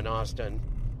Velveeta Room in Austin,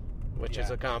 which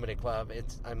is a comedy club,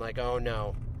 I'm like, oh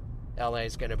no,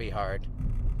 LA's going to be hard.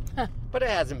 But it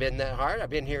hasn't been that hard. I've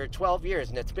been here 12 years,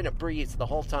 and it's been a breeze the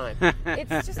whole time.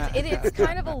 It's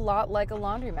kind of a lot like a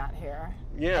laundromat here.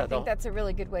 Yeah, I think that's a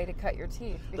really good way to cut your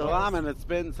teeth. The lime and the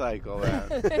spin cycle.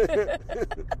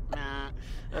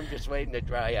 I'm just waiting to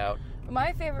dry out.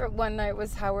 My favorite one night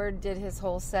was Howard did his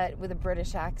whole set with a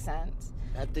British accent.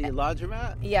 At the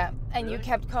laundromat? Yeah, and Really? you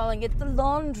kept calling it the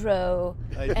Laundro,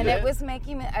 and did?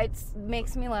 it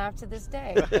makes me laugh to this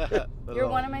day. You're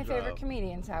one of my favorite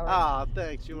comedians, Howard. Oh,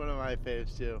 thanks. You're one of my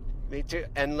faves too. Me too.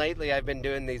 And lately, I've been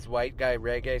doing these white guy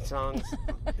reggae songs.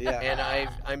 Yeah. And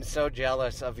I'm so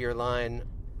jealous of your line.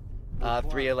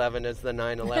 311 is the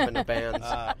 911 of bands.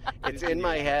 It's in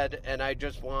my head, and I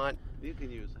just want. You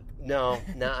can use it. No,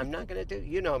 I'm not going to do.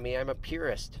 You know me. I'm a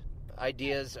purist.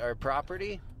 Ideas are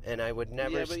property, and I would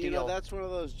never steal. Yeah, but that's one of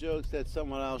those jokes that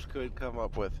someone else could come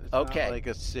up with. It's okay. Not like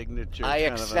a signature. I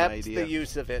kind accept of an idea. the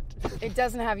use of it. It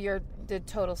doesn't have the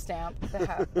total stamp,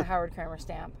 the Howard Kremer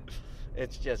stamp.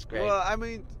 It's just great. Well, I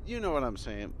mean, you know what I'm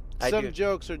saying. I do.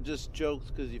 Jokes are just jokes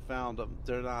because you found them.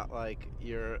 They're not like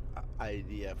your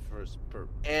idea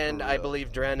And I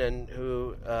believe Drennan,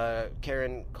 who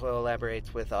Karen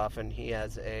collaborates with often, he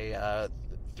has a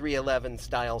 311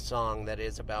 style song that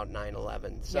is about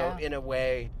 9/11. So in a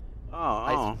way,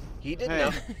 he didn't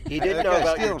know. He didn't know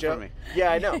about your joke.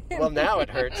 Yeah, I know. Well, now it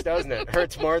hurts, doesn't it? It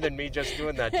hurts more than me just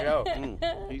doing that joke.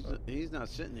 He's not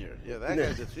sitting here. Yeah, that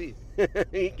guy's a thief.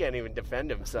 He can't even defend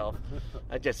himself.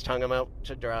 I just hung him out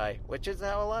to dry, which is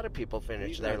how a lot of people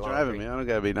finish their laundry. Driving me. I don't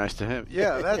gotta be nice to him.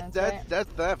 Yeah,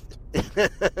 that's theft.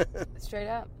 Straight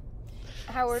up.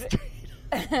 Howard, did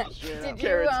you?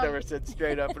 Karen's never said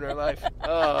straight up in her life.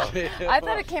 Oh, I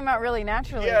thought it came out really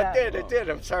naturally. yeah, it did.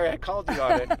 I'm sorry I called you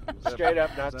on it. Straight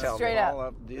up, not tell me. Straight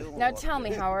up. Now tell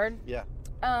me, Howard. Yeah.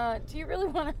 Do you really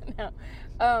want to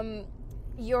know?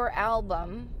 Your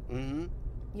album,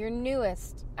 your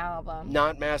newest album.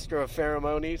 Not Master of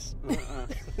Ceremonies.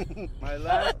 My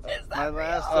last.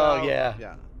 Oh yeah.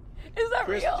 Yeah. Is that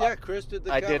Chris, real? yeah, Chris did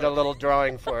the I cover. did a little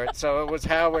drawing for it, so it was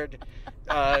Howard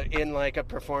in like a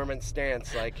performance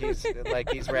stance, like he's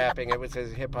rapping. It was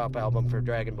his hip hop album for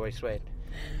Dragon Boy Suede,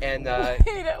 and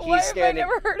he's standing,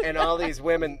 and all these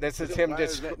women. This is him.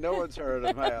 No one's heard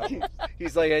of my album.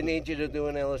 He's like, I need you to do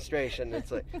an illustration.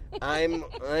 It's like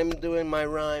I'm doing my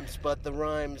rhymes, but the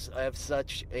rhymes have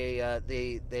such a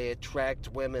they attract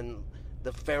women,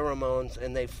 the pheromones,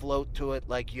 and they float to it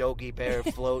like Yogi Bear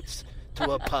floats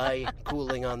to a pie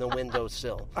cooling on the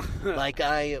windowsill. Like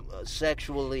I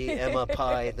sexually am a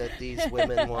pie that these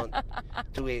women want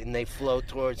to eat, and they float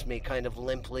towards me kind of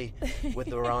limply with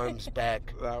their arms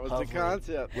back. That was the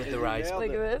concept. With their eyes. Look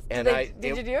at this. And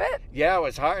did you do it? Yeah, it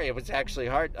was hard. It was actually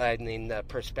hard. I mean,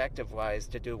 perspective-wise,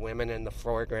 to do women in the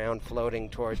foreground floating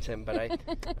towards him, but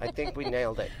I think we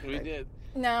nailed it. We did.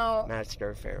 Now,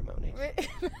 Master of Ceremonies.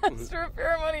 Master of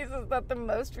Ceremonies, is that the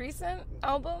most recent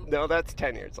album? No, that's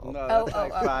 10 years old. No, that's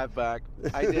like 5 back.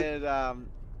 I did,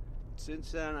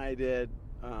 since then I did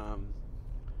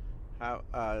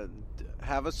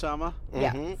Have a Summer.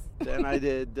 Yeah. Then I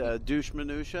did Douche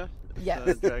Minutia.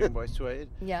 Yes. Dragon Boy Suede.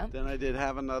 Yeah. Then I did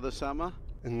Have Another Summer.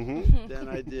 Then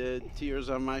I did Tears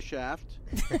on My Shaft,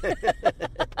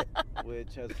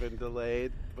 which has been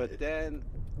delayed. But then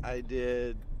I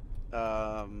did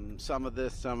Some of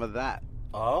This, Some of That.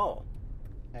 Oh.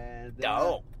 And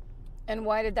And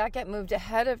why did that get moved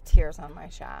ahead of Tears on My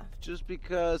Shaft? just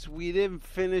because we didn't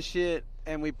finish it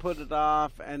and we put it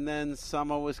off, and then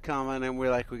summer was coming, and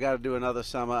we're like, we got to do another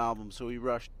summer album. So we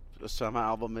rushed a summer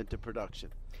album into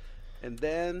production. And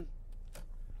then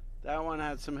that one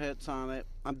had some hits on it.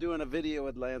 I'm doing a video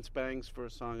with Lance Bangs for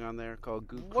a song on there called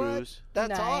Goop Cruise.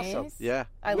 That's Nice. awesome. Yeah.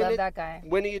 I love that guy.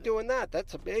 When are you doing that?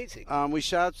 That's amazing. We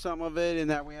shot some of it, and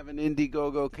that we have an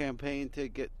Indiegogo campaign to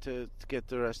get the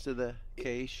rest of the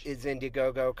cash. Is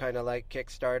Indiegogo kind of like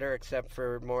Kickstarter, except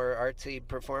for more artsy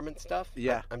performance stuff?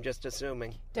 Yeah. I'm just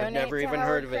assuming. Donate I've never to even Howard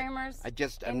heard of it. Kramer's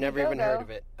I've never even heard Indiegogo. of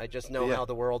it. I just know Yeah. how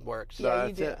the world works. So Yeah,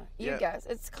 you that's do. it. You Yeah. guys.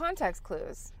 It's context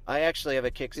clues. I actually have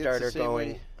a Kickstarter same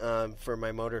going way. for my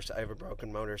I have a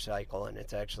broken motorcycle, and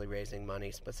it's actually raising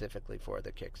money specifically for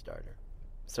the Kickstarter.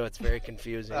 So it's very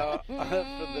confusing. For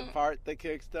the part, the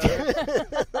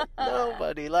Kickstarter.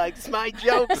 Nobody likes my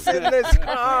jokes in this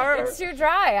car. It's too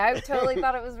dry. I totally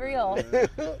thought it was real.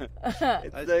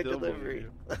 It's I the still delivery.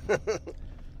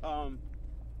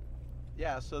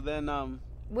 Yeah. So then,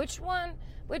 Which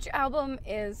album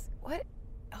is what?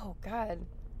 Oh God,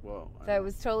 whoa. that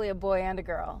was totally a boy and a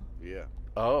girl. Yeah.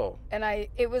 Oh. And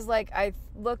it was like I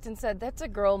looked and said, "That's a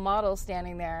girl model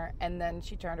standing there," and then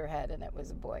she turned her head, and it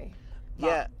was a boy.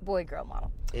 Yeah. Boy-girl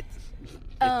model. It's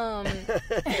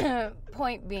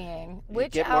Point being,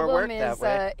 which get more work album that is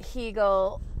way.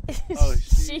 Hegel? Oh,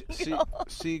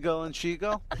 Sheagle? Seagull and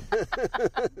Sheagull?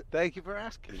 Thank you for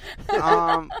asking.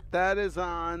 That is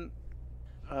on.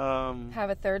 Have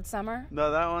a Third Summer?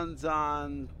 No, that one's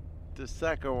on the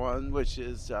second one, which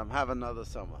is Have Another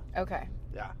Summer. Okay.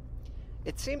 Yeah.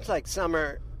 It seems like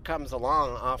summer comes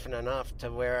along often enough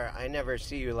to where I never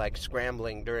see you like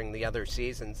scrambling during the other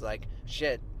seasons like,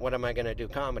 shit, what am I going to do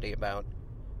comedy about?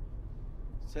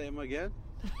 Say them again?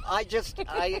 I just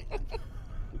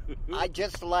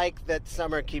like that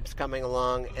summer keeps coming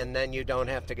along, and then you don't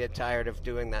have to get tired of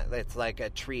doing that. It's like a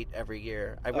treat every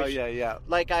year. I wish, yeah.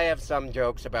 Like I have some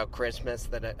jokes about Christmas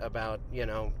about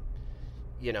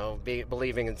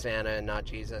believing in Santa and not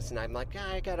Jesus, and I'm like,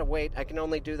 I gotta wait. I can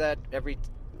only do that every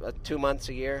 2 months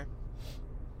a year.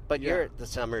 But the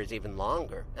summer is even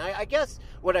longer. I guess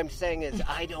what I'm saying is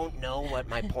I don't know what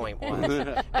my point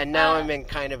was, and now I'm in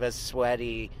kind of a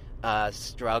sweaty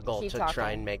struggle Keep to talking.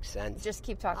 try and make sense. Just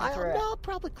keep talking through it. I'll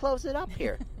probably close it up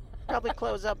here. Probably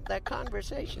close up that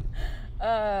conversation.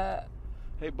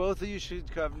 Hey, both of you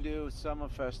should come do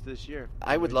Summerfest this year.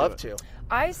 I would love to.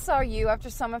 I saw you after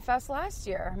Summerfest last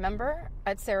year, remember?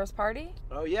 At Sarah's party?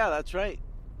 Oh, yeah, that's right.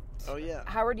 Oh, yeah.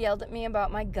 Howard yelled at me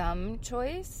about my gum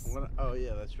choice. Oh,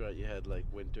 yeah, that's right. You had, like,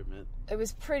 winter mint. It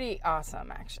was pretty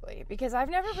awesome, actually, because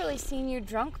I've never really seen you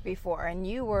drunk before, and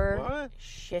you were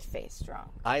shit-faced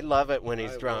drunk. I love it when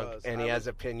he's I drunk was. and he has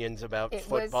opinions about It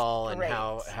football was and great.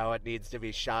 how it needs to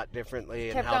be shot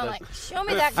differently and Kept how on the like, show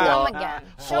me that gum again.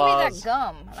 Show me that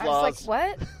gum. And I was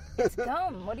like, what? It's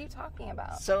gum. What are you talking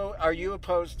about? So, are you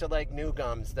opposed to like new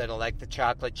gums that are like the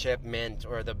chocolate chip mint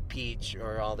or the peach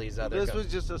or all these other This gums?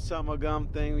 was just a summer gum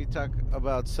thing. We talk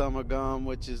about summer gum,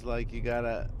 which is like you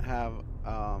gotta have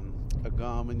a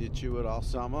gum and you chew it all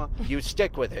summer. You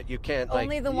stick with it. You can't like...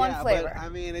 Only the one flavor. But, I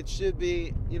mean, it should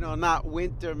be, not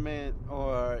winter mint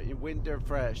or winter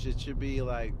fresh. It should be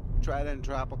like Trident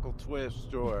Tropical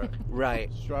Twist or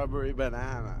right. Strawberry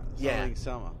Banana. Something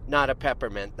summer. Not a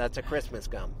peppermint. That's a Christmas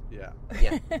gum. Yeah.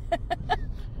 Yeah.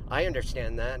 I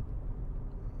understand that.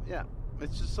 Yeah.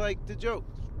 It's just like the joke.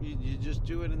 You just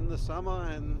do it in the summer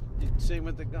and same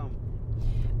with the gum.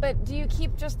 But do you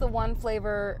keep just the one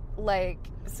flavor, like,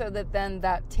 so that then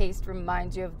that taste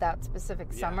reminds you of that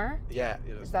specific summer? Yeah.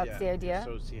 Is that the idea?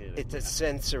 It's a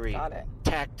sensory,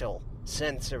 tactile,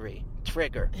 sensory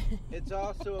trigger. It's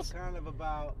also kind of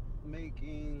about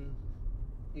making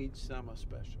each summer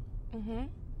special. Mm-hmm.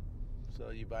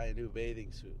 So you buy a new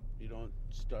bathing suit. You don't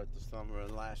start the summer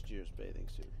in last year's bathing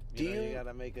suit. You got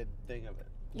to make a thing of it.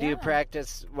 Do you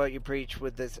practice what you preach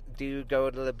with this? Do you go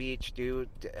to the beach?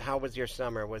 How was your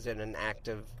summer? Was it an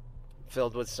active,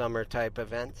 filled with summer type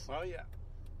events? Oh, yeah.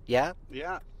 Yeah?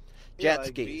 Yeah. Jet like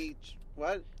skis. Beach.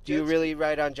 What? Do you really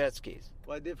ride on jet skis?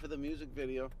 Well, I did for the music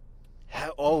video.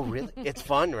 Oh, really? It's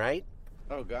fun, right?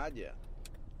 Oh, God, yeah.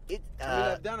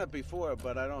 I've done it before,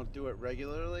 but I don't do it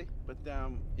regularly. But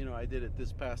I did it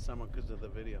this past summer because of the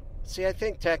video. See, I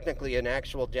think technically an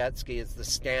actual jet ski is the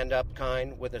stand-up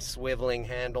kind with a swiveling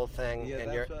handle thing. Yeah,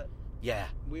 and that's what. Yeah.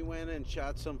 We went and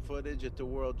shot some footage at the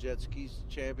World Jet Ski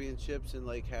Championships in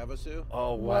Lake Havasu.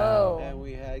 Oh, wow. Whoa. And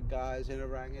we had guys in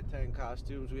orangutan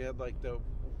costumes. We had like the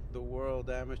world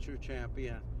amateur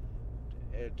champion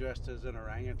dressed as an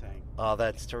orangutan. Oh,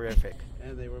 that's terrific.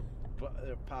 And they're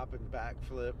popping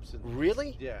backflips. And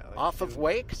Really? Yeah. Like Off of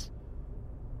wakes?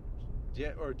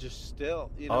 Yeah, or just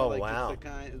still. Wow.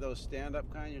 It's those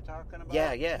stand-up kind you're talking about.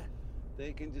 Yeah.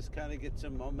 They can just kind of get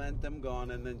some momentum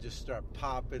going and then just start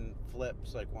popping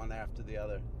flips like one after the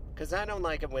other. Because I don't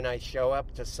like it when I show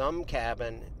up to some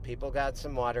cabin, people got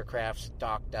some watercraft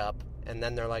stocked up, and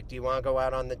then they're like, do you want to go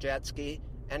out on the jet ski?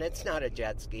 And it's not a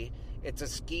jet ski. It's a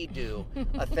ski-doo,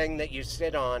 a thing that you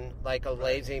sit on like a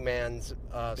lazy man's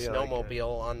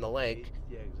snowmobile on the lake.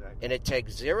 Yeah, exactly. And it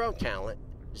takes zero talent,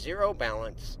 zero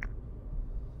balance,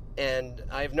 and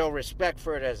I have no respect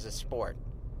for it as a sport.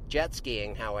 Jet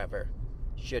skiing, however,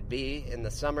 should be in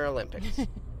the Summer Olympics.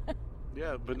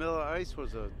 Yeah, Vanilla Ice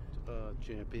was a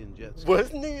champion jet skier.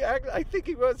 Wasn't he? I think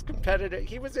he was competitive.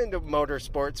 He was into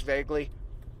motorsports vaguely.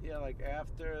 Yeah, like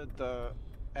after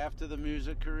the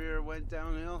music career went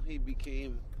downhill, he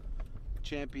became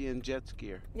champion jet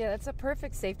skier. Yeah, that's a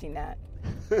perfect safety net.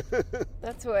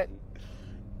 That's what.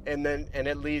 And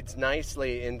it leads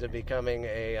nicely into becoming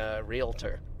a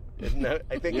realtor.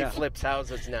 I think he flips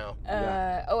houses now.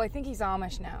 I think he's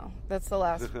Amish now. That's the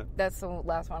last. That's the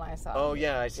last one I saw. Oh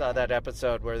yeah, I saw that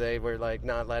episode where they were like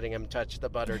not letting him touch the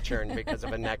butter churn because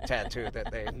of a neck tattoo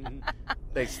that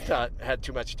they thought had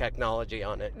too much technology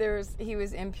on it. He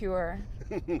was impure.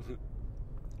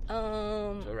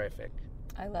 Terrific.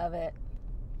 I love it.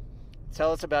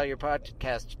 Tell us about your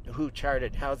podcast, Who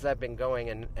Charted? How's that been going,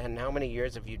 and how many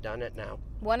years have you done it now?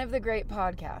 One of the great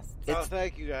podcasts.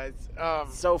 Thank you guys.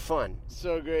 So fun.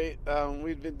 So great.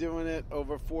 We've been doing it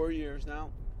over 4 years now,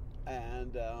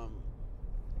 and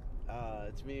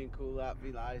it's me and Kulap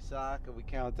Vilaysack, and we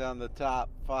count down the top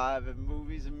 5 in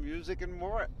movies and music and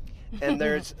more. And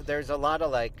there's a lot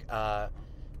of like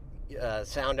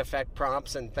sound effect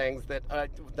prompts and things that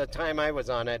the time I was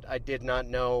on it, I did not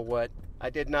know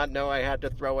I had to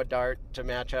throw a dart to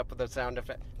match up with the sound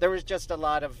effect. There was just a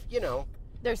lot of,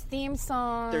 There's theme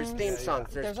songs.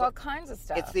 There's all kinds of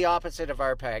stuff. It's the opposite of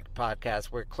our podcast,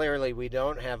 where clearly we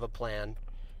don't have a plan.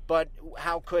 But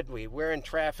how could we? We're in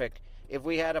traffic. If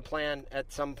we had a plan,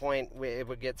 at some point it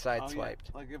would get sideswiped.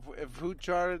 Yeah. Like if Who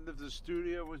Charted, if the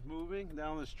studio was moving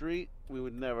down the street, we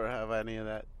would never have any of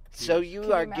that. So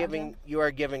you are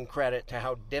giving credit to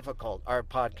how difficult our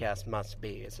podcast must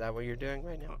be. Is that what you're doing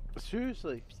right now?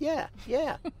 Seriously? Yeah.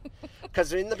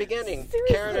 Because in the beginning,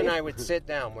 Karen and I would sit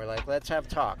down. We're like, let's have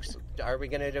talks. Are we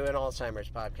going to do an Alzheimer's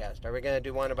podcast? Are we going to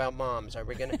do one about moms? Are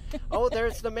we going to... Oh,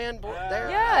 there's the man there.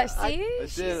 Yeah, see?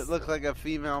 It did look like a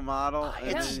female model.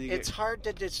 It's hard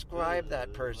to describe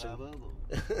that person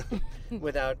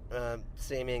without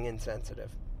seeming insensitive.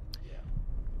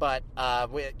 But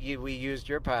we used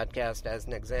your podcast as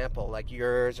an example, like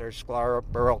yours or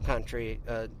Scarborough Country.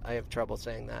 I have trouble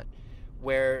saying that.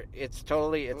 Where it's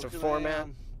a format,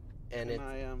 and it's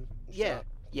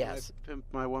yes, I pimp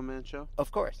my one-man show. Of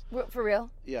course. For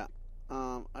real? Yeah,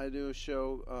 I do a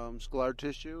show, Sklar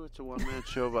Tissue. It's a one-man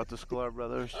show about the Sklar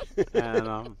brothers.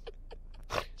 And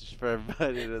just for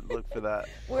everybody to look for that.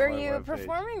 Where are you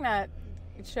performing that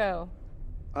show?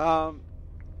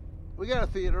 We got a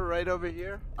theater right over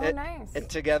here. Oh, nice. And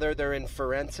together they're in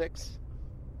forensics.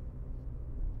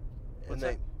 What's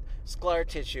that? Sklar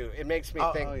Tissue. It makes me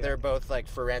think they're both like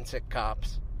forensic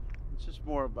cops. It's just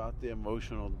more about the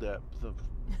emotional depth of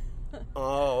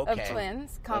Of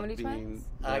twins, comedy twins.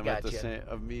 I got you.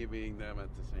 Of me being them at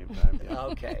the same time. Yeah.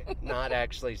 Okay, not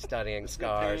actually studying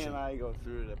scars. Kenny and I go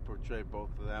through to portray both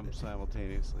of them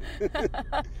simultaneously.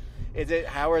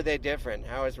 How are they different?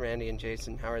 How is Randy and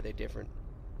Jason? How are they different?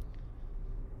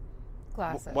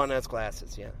 Glasses. One has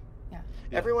glasses. Yeah.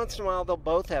 Every once in a while, they'll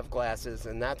both have glasses,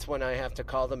 and that's when I have to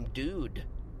call them dude.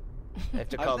 I have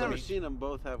to call I've never seen them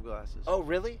both have glasses. Oh,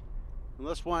 really?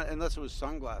 Unless it was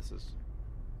sunglasses.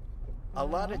 A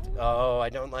lot of... I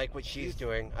don't like what she's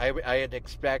doing. I'd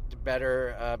expect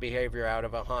better behavior out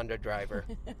of a Honda driver.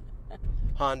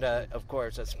 Honda, of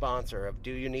course, a sponsor of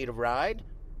Do You Need a Ride?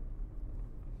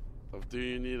 Of Do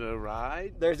You Need a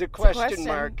Ride? There's a question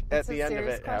mark at the end of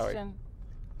it, Howard.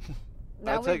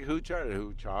 That's like who charted?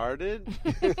 Who charted?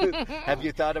 Have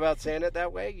you thought about saying it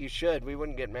that way? You should. We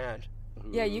wouldn't get mad.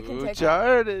 Yeah, you can take Who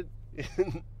charted?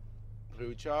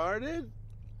 Who charted?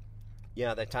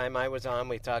 Yeah, the time I was on,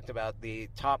 we talked about the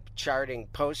top charting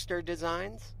poster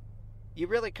designs. You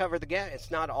really cover the gamut.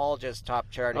 It's not all just top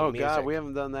charting music. Oh, God, we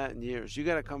haven't done that in years. You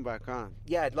got to come back on.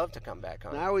 Yeah, I'd love to come back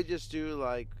on. Now we just do,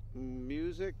 like,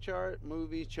 music chart,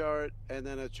 movie chart, and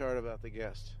then a chart about the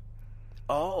guest.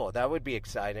 Oh, that would be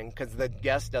exciting, because the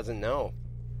guest doesn't know.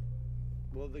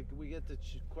 Well, we get the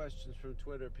questions from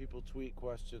Twitter. People tweet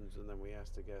questions, and then we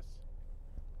ask the guests.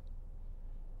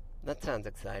 That sounds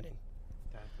exciting.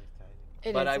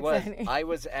 But I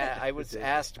was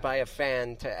asked by a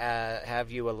fan to have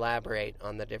you elaborate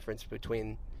on the difference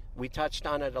between. We touched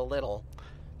on it a little,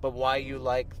 but why you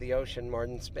like the ocean more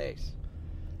than space?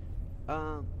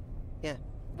 Yeah.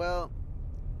 Well,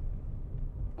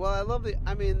 I love the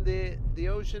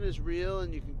ocean is real,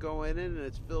 and you can go in it, and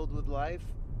it's filled with life.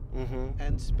 Mm-hmm.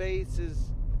 And space is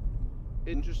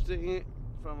interesting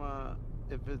from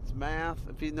if it's math,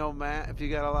 if you know math, if you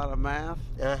got a lot of math.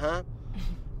 Uh-huh.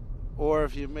 Or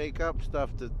if you make up stuff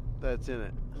that's in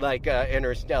it. Like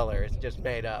Interstellar, it's just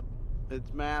made up.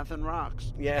 It's math and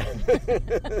rocks. Yeah.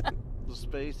 The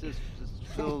space is just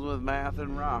filled with math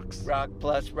and rocks. Rock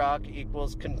plus rock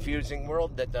equals confusing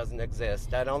world that doesn't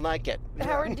exist. I don't like it.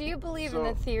 Howard, do you believe in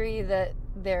the theory that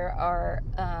there are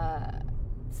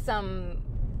some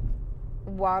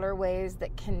waterways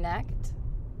that connect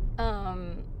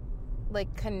the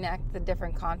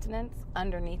different continents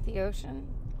underneath the ocean?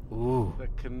 Ooh.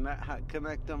 That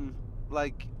connect them,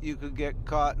 like you could get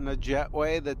caught in a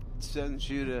jetway that sends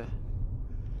you to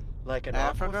like in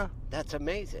Africa? That's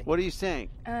amazing. What are you saying?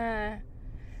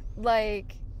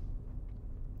 Like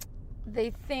they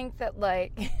think that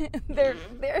there's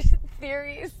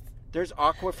theories. There's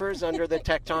aquifers under the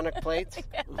tectonic plates?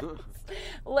 Yes.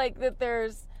 Like that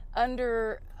there's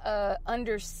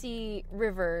undersea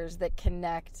rivers that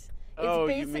connect.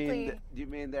 It's you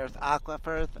mean there's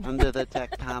aquifers under the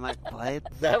tectonic plates?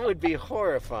 That would be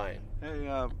horrifying. Hey,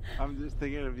 I'm just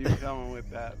thinking of you coming with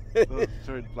that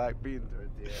those black bean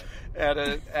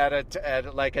tortilla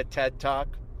at like a TED Talk.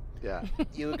 Yeah.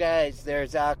 You guys,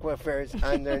 there's aquifers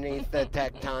underneath the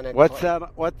tectonic plates.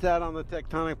 What's that on the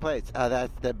tectonic plates? Oh,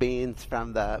 that's the beans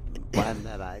from the one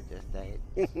that I just ate.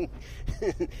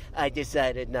 I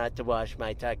decided not to wash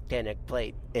my tectonic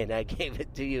plate, and I gave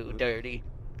it to you, dirty.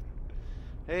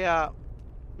 Hey,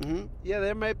 mm-hmm. Yeah,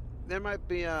 there might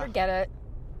be Forget it.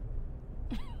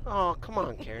 Oh, come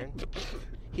on, Karen.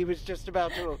 He was just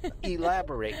about to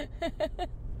elaborate.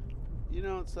 You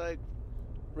know, it's like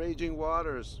Raging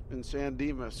Waters in San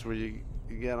Dimas, where you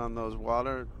get on those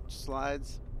water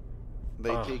slides.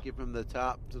 They take you from the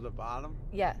top to the bottom.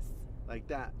 Yes. Like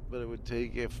that. But it would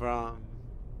take you from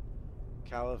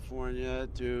California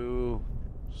to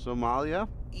Somalia.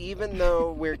 Even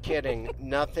though we're kidding,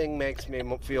 nothing makes me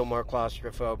feel more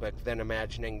claustrophobic than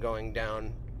imagining going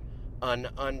down an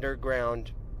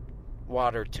underground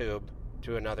water tube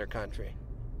to another country.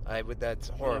 That's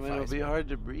horrifying. It would be hard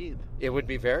to breathe. It would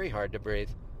be very hard to breathe.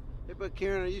 Hey, but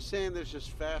Karen, are you saying there's just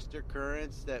faster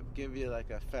currents that give you like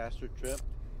a faster trip?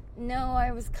 No,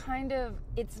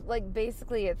 it's like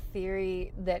basically a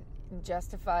theory that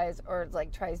justifies or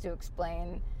like tries to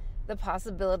explain the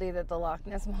possibility that the Loch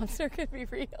Ness Monster could be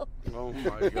real. Oh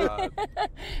my God.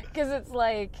 Because it's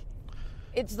like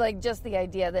just the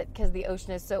idea that because the ocean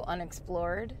is so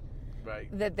unexplored, right,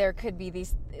 that there could be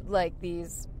these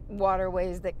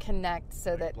waterways that connect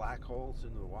so that black holes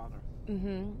into the water.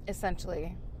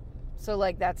 Essentially. So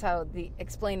like that's how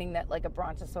explaining that like a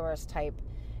brontosaurus type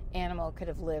animal could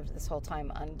have lived this whole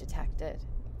time undetected.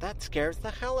 That scares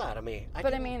the hell out of me. I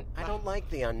don't like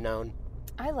the unknown.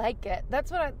 I like it.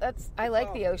 I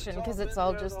like the ocean because it's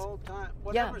all just the whole time.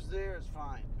 Whatever's there is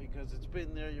fine because it's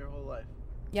been there your whole life.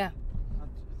 Yeah.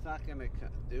 It's not going to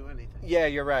do anything. Yeah,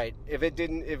 you're right. If it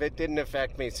didn't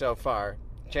affect me so far,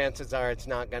 chances are it's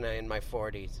not going to in my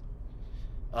 40s.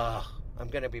 Ugh, I'm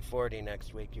going to be 40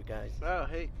 next week, you guys. Oh,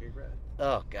 hey, congrats.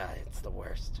 Oh, God, it's the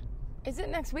worst. Is it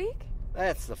next week?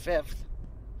 That's the 5th.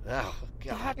 Oh,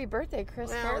 God. Happy birthday, Chris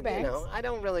well, Fairbanks. You know, I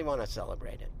don't really want to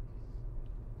celebrate it.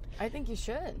 I think you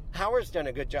should. Howard's done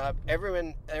a good job.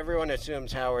 Everyone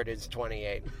assumes Howard is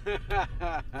 28.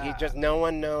 No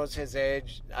one knows his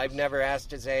age. I've never asked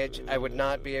his age. I would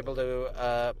not be able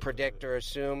to predict or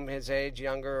assume his age,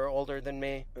 younger or older than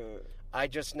me. I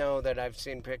just know that I've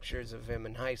seen pictures of him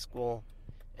in high school,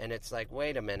 and it's like,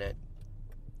 wait a minute.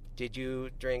 Did you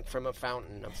drink from a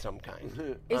fountain of some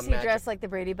kind? Is he dressed like the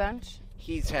Brady Bunch?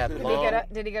 He's had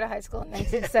Did he go to high school in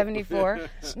 1974?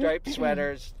 Striped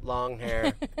sweaters, long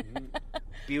hair,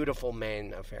 beautiful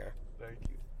mane of hair. Thank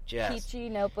you. Just, Peachy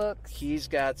notebooks. He's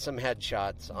got some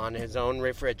headshots on his own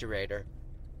refrigerator.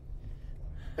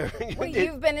 Wait,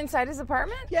 you've been inside his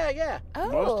apartment? Yeah.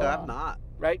 Oh. Most have not.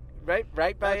 Right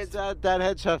by his... That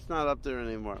headshot's not up there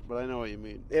anymore, but I know what you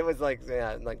mean. It was like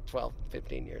 12,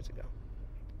 15 years ago.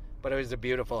 But it was a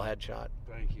beautiful headshot.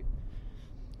 Thank you.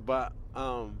 But,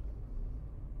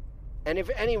 And if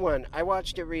anyone, I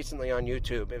watched it recently on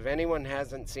YouTube, if anyone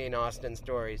hasn't seen Austin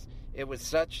Stories, it was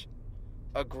such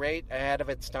a great, ahead of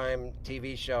its time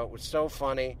TV show. It was so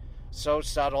funny, so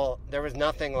subtle. There was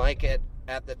nothing like it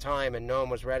at the time, and no one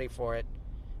was ready for it.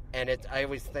 And I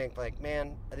always think, like,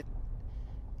 man,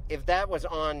 if that was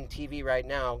on TV right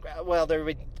now, well, there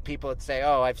would people would say,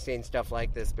 oh, I've seen stuff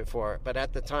like this before. But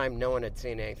at the time, no one had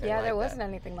seen anything like that. Yeah, there wasn't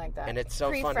anything like that. And it's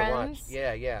so fun to watch.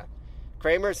 Yeah.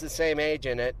 Kramer's the same age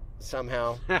in it,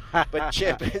 somehow. But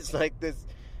Chip is like this.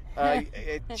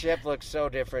 Chip looks so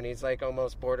different. He's like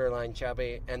almost borderline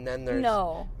chubby. And then there's...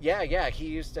 No. Yeah. He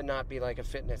used to not be like a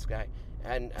fitness guy.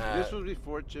 And this was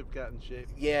before Chip got in shape.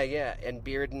 Yeah. And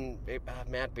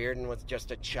Matt Bearden was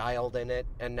just a child in it.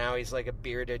 And now he's like a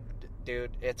bearded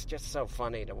dude. It's just so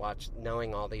funny to watch,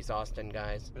 knowing all these Austin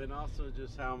guys. And also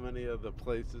just how many of the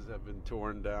places have been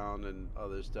torn down and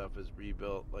other stuff is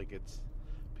rebuilt. Like it's...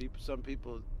 Some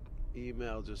people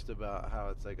email just about how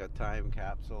it's like a time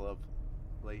capsule of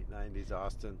late 90s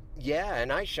Austin. Yeah,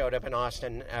 and I showed up in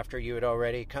Austin after you had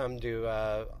already come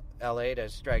to LA to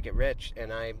Strike It Rich,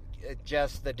 and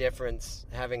just the difference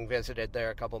having visited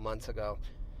there a couple months ago,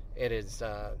 it's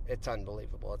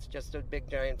unbelievable. It's just a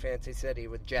big giant fancy city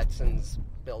with Jetsons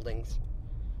buildings,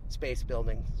 space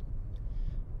buildings.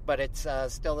 But it's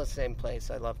still the same place.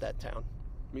 I love that town.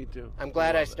 Me too. I'm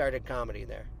glad I started comedy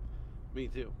there. Me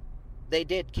too. They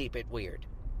did keep it weird.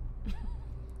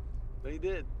 They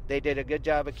did. They did a good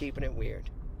job of keeping it weird.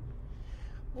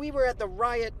 We were at the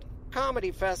Riot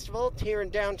Comedy Festival here in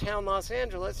downtown Los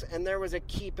Angeles, and there was a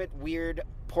Keep It Weird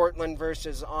Portland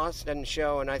versus Austin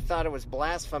show, and I thought it was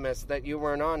blasphemous that you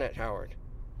weren't on it, Howard.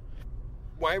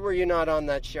 Why were you not on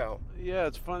that show? Yeah,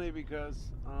 it's funny because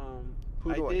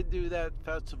I did do that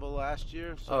festival last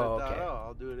year, so I thought,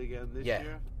 I'll do it again this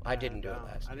year. I didn't do it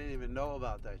last year. I didn't even know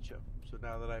about that show. So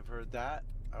now that I've heard that,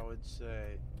 I would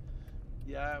say,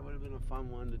 yeah, it would have been a fun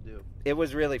one to do. It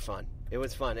was really fun. It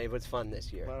was fun. It was fun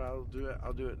this year. But I'll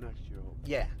do it next year. Hopefully.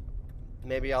 Yeah.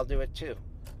 Maybe I'll do it too.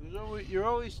 You're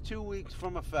always 2 weeks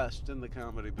from a fest in the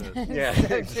comedy business. Yeah.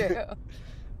 So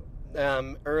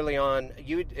true. Early on,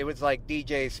 it was like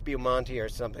DJ Spumante or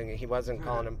something. He wasn't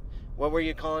calling him. What were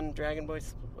you calling Dragon Boy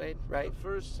Wade, right? The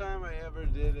first time I ever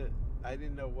did it, I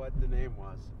didn't know what the name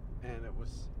was. And it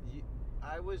was...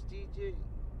 I was DJ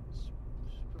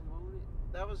Spumoni.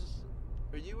 That was...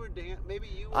 Or you were maybe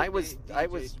you were DJ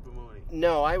Spumoni.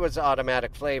 No, I was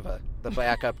Automatic Flava, the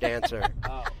backup dancer.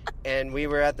 Oh. And we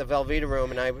were at the Velveeta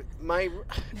Room,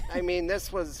 and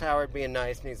this was Howard being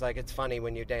nice, and he's like, it's funny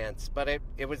when you dance. But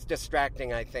it was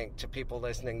distracting, I think, to people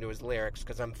listening to his lyrics,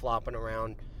 because I'm flopping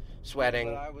around,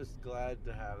 sweating. But I was glad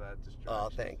to have that distraction. Oh,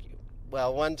 thank you.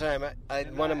 Well, one time,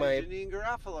 Janine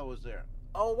Garofalo was there.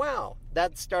 Oh, wow.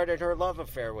 That started her love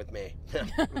affair with me.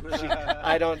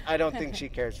 I don't think she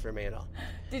cares for me at all.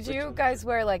 Did you guys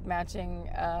wear, like, matching...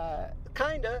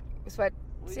 Kinda. Sweatsuits?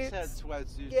 We just had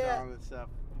sweatsuits on and stuff.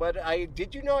 But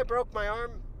did you know I broke my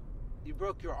arm? You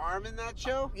broke your arm in that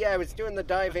show? Yeah, I was doing the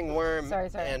diving worm. Sorry.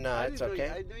 And it's okay.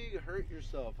 I knew you hurt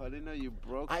yourself. I didn't know you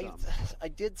broke something. I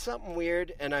did something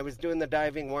weird, and I was doing the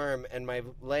diving worm, and my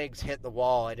legs hit the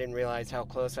wall. I didn't realize how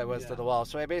close I was to the wall.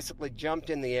 So I basically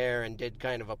jumped in the air and did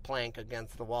kind of a plank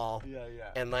against the wall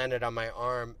and landed on my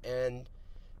arm. And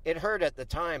it hurt at the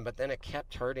time, but then it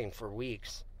kept hurting for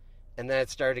weeks. And then it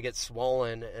started to get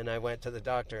swollen, and I went to the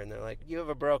doctor, and they're like, you have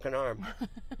a broken arm.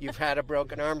 You've had a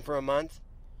broken arm for a month?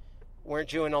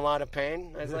 Weren't you in a lot of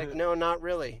pain? I was like, no, not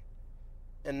really.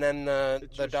 And then the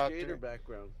doctor... Skater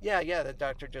background. Yeah, the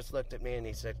doctor just looked at me and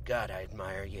he said, God, I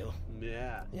admire you.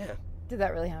 Yeah. Yeah. Did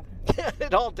that really happen? Yeah,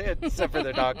 it all did, except for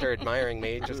the doctor admiring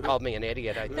me. He just called me an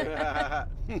idiot, I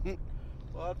think.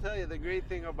 Well, I'll tell you, the great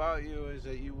thing about you is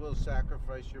that you will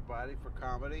sacrifice your body for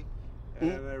comedy.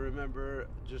 And I remember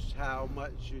just how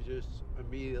much you just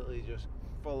immediately just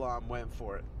full on went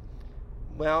for it.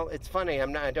 Well, it's funny.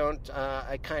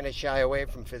 I kind of shy away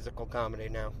from physical comedy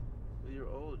now. You're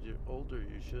old. You're older.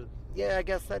 You should. Yeah, I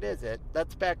guess that is it.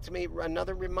 That's back to me.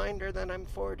 Another reminder that I'm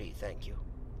 40. Thank you.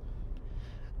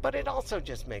 But it also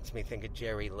just makes me think of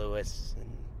Jerry Lewis.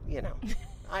 And,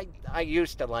 I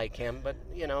used to like him, but,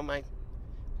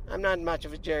 I'm not much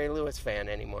of a Jerry Lewis fan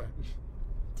anymore.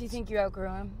 Do you think you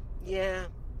outgrew him? Yeah.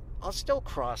 I'll still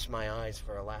cross my eyes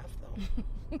for a laugh,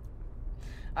 though.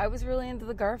 I was really into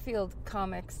the Garfield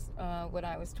comics when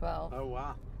I was 12. Oh,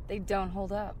 wow. They don't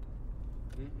hold up.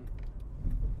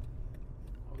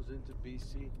 I was into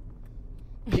BC.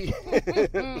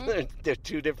 They're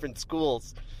two different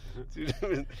schools.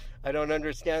 I don't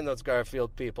understand those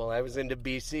Garfield people. I was into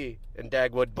BC and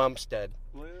Dagwood Bumpstead.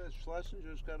 Look at that.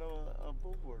 Schlesinger's got a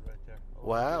billboard right there.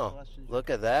 Wow. Look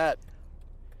at that.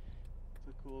 It's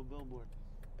a cool billboard.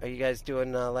 Are you guys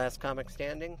doing Last Comic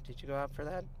Standing? Did you go out for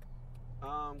that?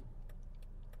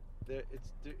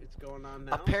 It's going on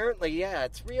now. Apparently, yeah.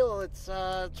 It's real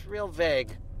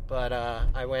vague. But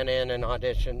I went in and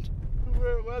auditioned.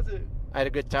 Where was it? I had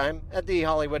a good time at the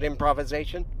Hollywood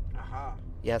Improvisation. Aha.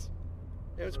 Yes,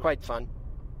 it was quite fun.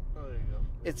 Oh, there you go.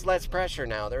 It's less pressure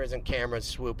now. There isn't cameras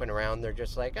swooping around. They're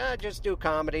just like, just do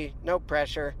comedy. No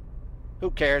pressure. Who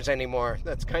cares anymore?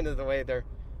 That's kind of the way they're.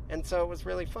 And so it was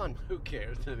really fun. Who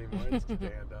cares anymore? It's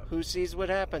stand up. Who sees what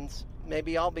happens?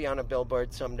 Maybe I'll be on a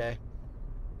billboard someday.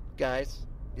 Guys,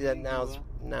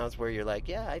 now's where you're like,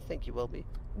 yeah, I think you will be.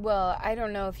 Well, I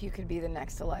don't know if you could be the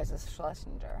next Eliza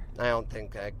Schlesinger. I don't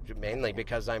think mainly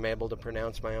because I'm able to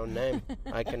pronounce my own name.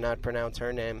 I cannot pronounce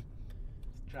her name.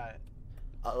 Try it.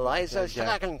 Eliza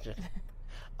Schlesinger.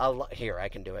 Here, I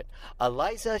can do it.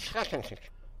 Eliza Schlesinger.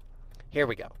 Here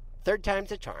we go. Third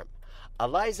time's a charm.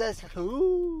 Eliza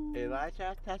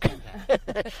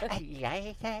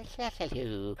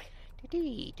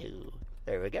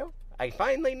There we go. I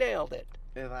finally nailed it.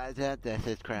 Eliza, this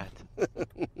is correct.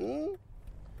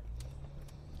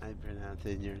 I'm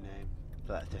pronouncing your name.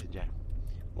 Schlesinger.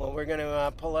 Well, we're going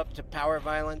to pull up to Power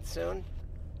Violence soon,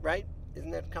 right?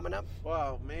 Isn't that coming up?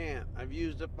 Wow, man, I've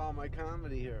used up all my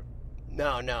comedy here.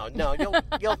 No.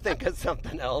 You'll think of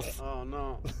something else. Oh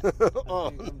no.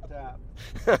 Oh.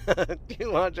 Do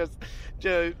you want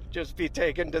to just be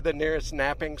taken to the nearest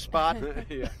napping spot?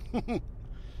 Yeah.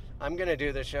 I'm gonna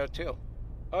do the show too.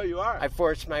 Oh, you are? I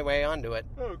forced my way onto it.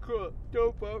 Oh, cool.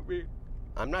 Don't bump me.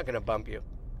 I'm not gonna bump you.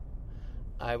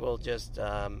 I will just.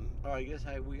 I guess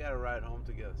we gotta ride home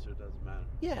together, so it doesn't matter.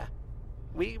 Yeah,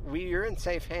 you're in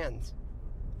safe hands.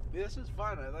 This is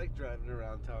fun. I like driving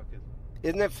around talking.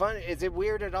 Isn't it fun? Is it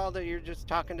weird at all that you're just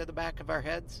talking to the back of our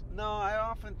heads? No, I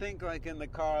often think like in the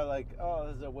car, like, oh,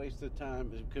 this is a waste of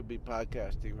time. It could be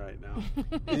podcasting right now.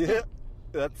 Yeah,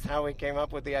 that's how we came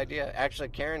up with the idea. Actually,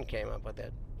 Karen came up with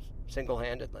it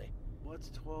single-handedly. What's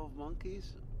 12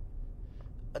 Monkeys?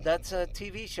 That's a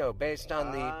TV show based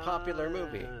on the popular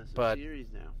movie. It's but a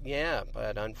series now. Yeah,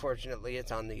 but unfortunately,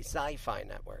 it's on the Sci-Fi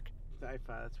Network.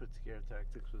 Sci-Fi. That's what Scare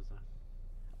Tactics was on.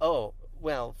 Oh,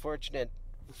 well, fortunate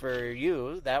for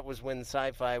you, that was when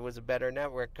Sci-Fi was a better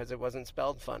network because it wasn't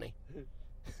spelled funny.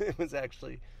 It was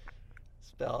actually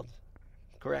spelled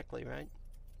correctly, right?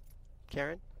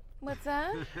 Karen? What's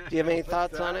that? Do you have any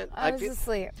thoughts on it? I was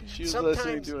asleep. She was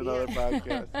listening to another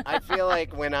podcast. I feel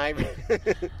like when I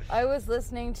was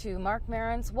listening to Mark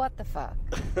Maron's What the Fuck.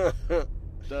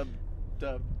 Dub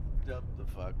the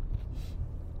fuck.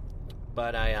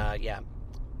 But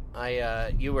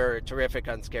you were terrific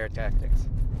on Scare Tactics.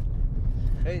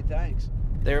 Hey, thanks.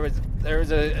 There was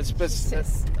a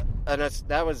specific.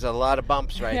 That was a lot of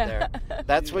bumps right there.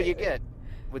 That's what you get.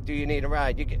 What do you need a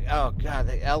ride? You get. Oh God,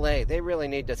 L.A. They really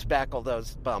need to spackle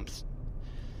those bumps.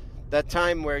 That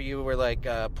time where you were like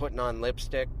putting on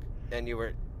lipstick and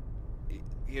you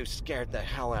you scared the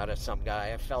hell out of some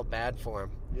guy. I felt bad for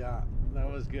him. Yeah, that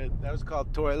was good. That was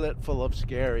called Toilet Full of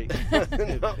Scary.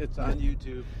 It's on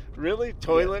YouTube. Really?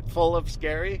 Toilet full of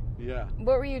scary? Yeah.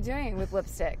 What were you doing with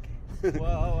lipstick?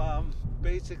 Well,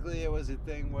 basically it was a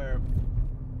thing where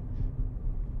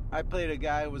I played a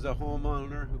guy who was a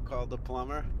homeowner who called the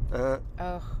plumber.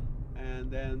 Oh.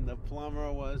 And then the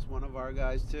plumber was one of our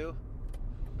guys too.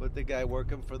 But the guy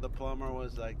working for the plumber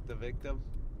was like the victim.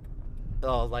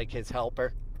 Oh, like his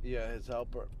helper? Yeah, his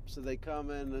helper. So they come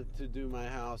in to do my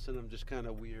house, and I'm just kind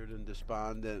of weird and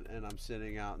despondent, and I'm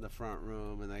sitting out in the front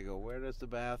room, and they go, "Where is the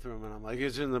bathroom?" And I'm like,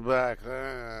 "It's in the back."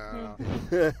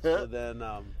 So then,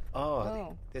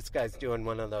 this guy's doing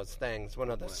one of those things,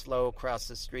 one of the slow across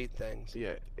the street things.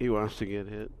 yeah, he wants to get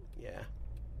hit. Yeah.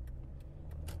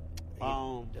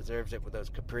 He deserves it with those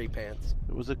capri pants.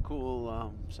 It was a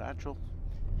cool satchel.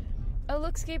 Oh,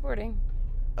 look, skateboarding.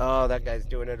 Oh, that guy's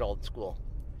doing it old school.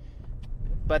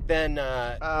 But then...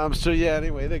 So, yeah,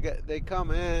 anyway, they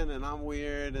come in, and I'm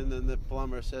weird, and then the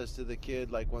plumber says to the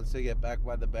kid, like, once they get back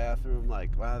by the bathroom,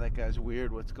 like, wow, that guy's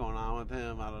weird. What's going on with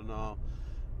him? I don't know.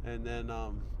 And then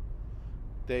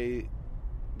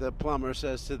the plumber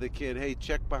says to the kid, hey,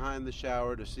 check behind the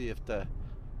shower to see if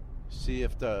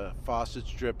the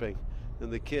faucet's dripping.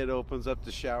 And the kid opens up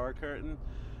the shower curtain,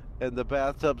 and the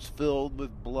bathtub's filled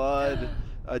with blood,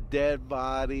 a dead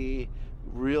body,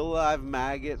 real live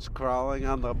maggots crawling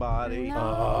on the body.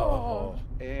 No.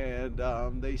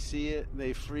 And they see it, and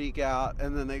they freak out,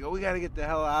 and then they go, we got to get the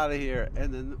hell out of here.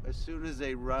 And then as soon as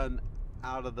they run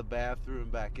out of the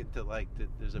bathroom back into, like,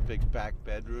 there's a big back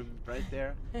bedroom right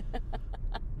there.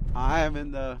 I am in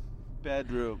the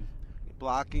bedroom,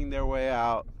 blocking their way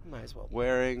out, might as well.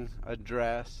 Wearing a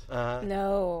dress.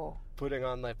 No. Putting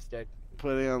on lipstick.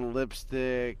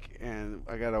 And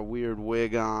I got a weird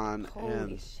wig on.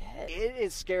 Holy shit. It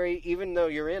is scary, even though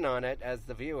you're in on it as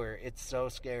the viewer. It's so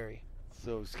scary.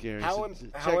 So scary.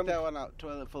 Check that one out.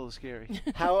 Toilet Full of Scary.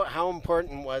 How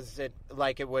important was it,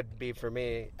 like it would be for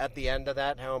me, at the end of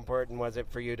that, how important was it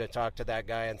for you to talk to that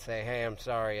guy and say, hey, I'm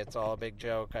sorry, it's all a big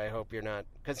joke, I hope you're not...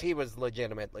 Because he was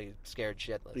legitimately scared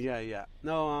shitless. Yeah.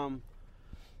 No,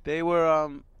 they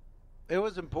were... It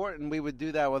was important. We would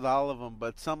do that with all of them,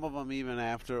 but some of them, even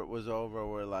after it was over,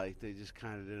 were like, they just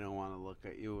kind of didn't want to look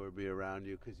at you or be around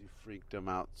you because you freaked them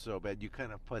out so bad. You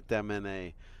kind of put them in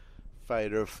a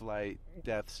fight or flight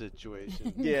death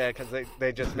situation. Yeah, because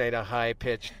they just made a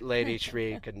high-pitched lady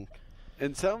shriek.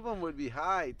 And some of them would be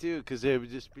high, too, because they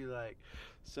would just be like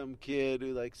some kid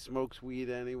who, like, smokes weed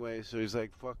anyway. So he's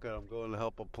like, fuck it, I'm going to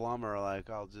help a plumber. Like,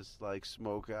 I'll just, like,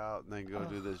 smoke out and then go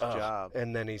do this job.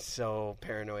 And then he's so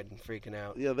paranoid and freaking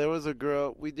out. Yeah, there was a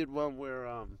girl. We did one where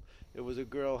it was a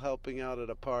girl helping out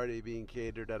at a party being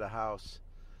catered at a house.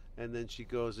 And then she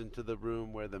goes into the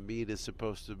room where the meat is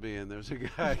supposed to be, and there's a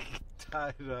guy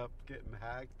tied up getting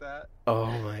hacked at. Oh,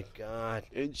 my God.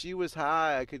 And she was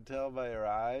high, I could tell by her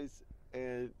eyes.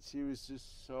 And she was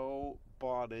just so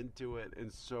bought into it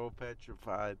and so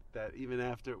petrified that even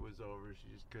after it was over, she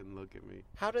just couldn't look at me.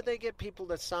 How did they get people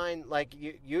to sign, like,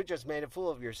 you just made a fool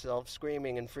of yourself,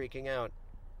 screaming and freaking out?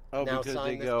 Oh, now because sign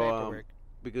they this go, paperwork.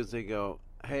 Because they go,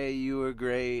 hey, you were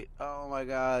great. Oh, my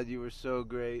God, you were so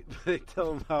great. They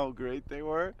tell them how great they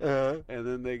were. And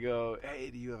then they go,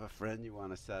 hey, do you have a friend you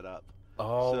want to set up?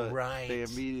 Oh, so right. They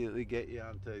immediately get you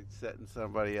onto setting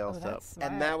somebody else up.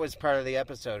 Smart. And that was part of the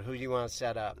episode. Who do you want to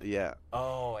set up? Yeah.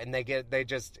 Oh, and they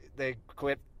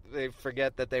quit. They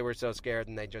forget that they were so scared,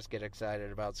 and they just get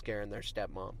excited about scaring their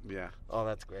stepmom. Yeah. Oh,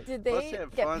 that's great. Did they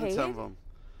have get fun, paid? some of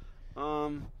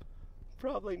them.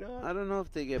 Probably not. I don't know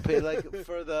if they get paid. Like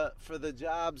for the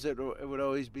jobs, it would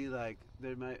always be like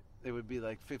it would be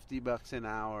like $50 an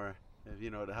hour,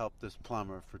 to help this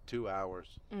plumber for 2 hours.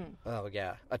 Oh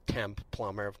yeah, a temp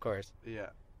plumber, of course. Yeah.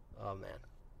 Oh man,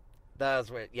 that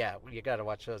was weird. Yeah, you got to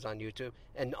watch those on YouTube,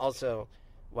 and also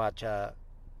watch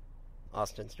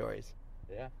Austin Stories.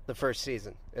 Yeah. The first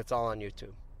season. It's all on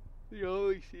YouTube. The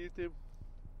only season.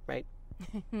 Right.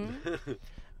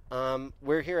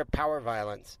 We're here at Power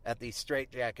Violence at the Straight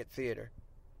Jacket Theater.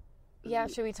 Yeah,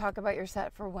 should we talk about your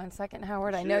set for 1 second,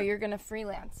 Howard? Sure. I know you're going to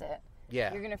freelance it.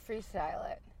 Yeah. You're going to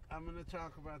freestyle it. I'm going to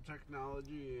talk about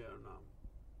technology and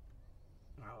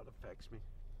how it affects me.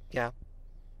 Yeah.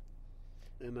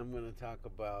 And I'm going to talk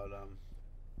about...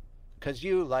 Because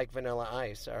you, like Vanilla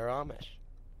Ice, are Amish.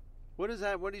 What is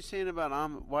that? What are you saying about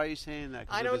why are you saying that?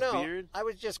 'Cause I of don't his know. beard? I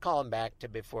was just calling back to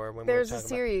before when There's we were a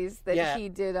talking series that he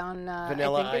did on,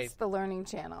 Vanilla I think it's Ice. the Learning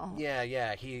Channel.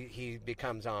 Yeah. He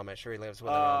becomes Amish, or he lives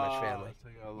with an Amish family. It's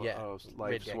like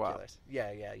life ridiculous. swap.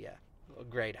 Yeah. A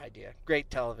great idea.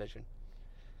 Great television.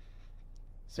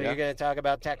 So Yeah. you're going to talk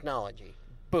about technology.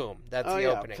 Boom. That's the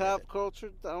opening. Pop culture.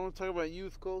 I want to talk about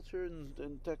youth culture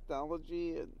and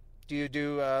technology. And do you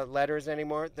do letters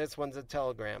anymore? This one's a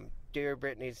telegram. Dear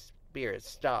Britney Spears,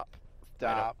 stop.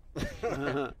 Stop. I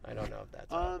don't know if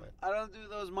that's how it went. I don't do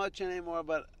those much anymore,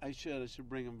 but I should. I should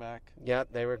bring them back. Yeah,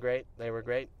 they were great.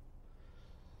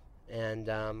 And,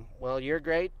 well, you're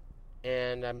great.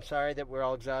 And I'm sorry that we're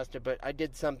all exhausted, but I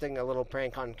did something, a little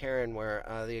prank on Karen, where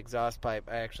the exhaust pipe,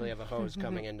 I actually have a hose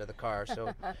coming into the car.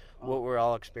 So what we're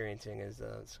all experiencing is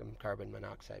some carbon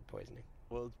monoxide poisoning.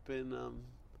 Well, it's been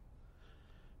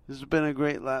this has been a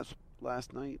great last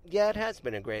night. Yeah, it has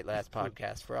been a great last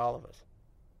podcast for all of us.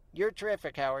 You're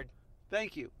terrific, Howard.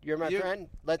 Thank you. You're my friend.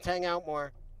 Let's hang out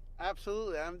more.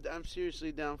 Absolutely. I'm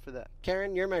seriously down for that.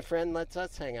 Karen, you're my friend. Let's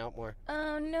us hang out more.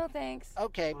 Oh, no thanks.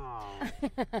 Okay.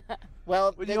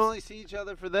 Well, would you only see each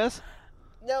other for this?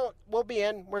 No, we'll be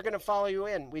in. We're going to follow you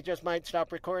in. We just might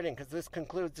stop recording because this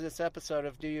concludes this episode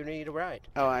of Do You Need a Ride?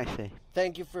 Oh, I see.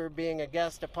 Thank you for being a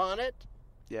guest upon it.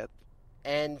 Yep.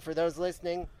 And for those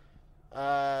listening,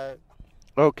 can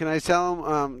I tell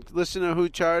them? Listen to Who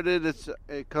Charted.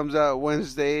 It comes out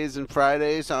Wednesdays and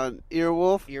Fridays on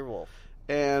Earwolf.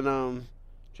 And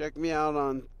check me out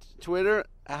on Twitter,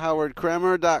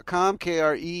 howardkremer.com,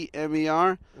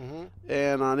 Kremer. Mm-hmm.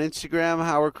 And on Instagram,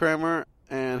 Howard Kremer,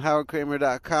 and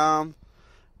howardkremer.com.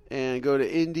 And go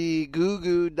to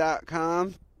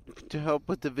indiegoo.com to help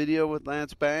with the video with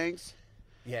Lance Bangs.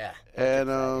 Yeah.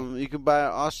 And you can buy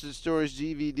Austin Stories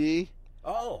DVD.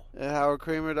 Oh. At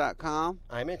howardkremer.com.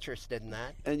 I'm interested in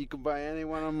that. And you can buy any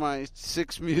one of my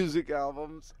 6 music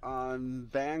albums on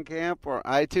Bandcamp or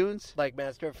iTunes. Like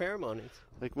Master of Ceremonies.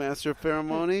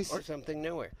 Or something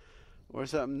newer.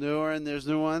 And there's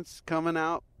new ones coming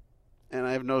out. And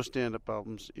I have no stand-up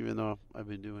albums, even though I've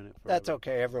been doing it forever. That's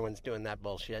okay. Everyone's doing that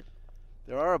bullshit.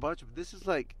 There are a bunch of... This is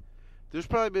like... There's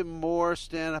probably been more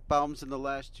stand-up albums in the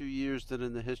last 2 years than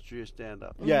in the history of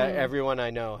stand-up. Yeah, everyone I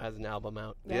know has an album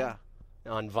out. Yeah.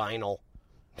 On vinyl.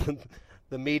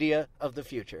 The media of the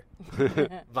future.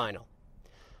 Vinyl.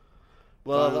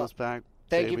 Well, back,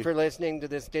 thank you for listening to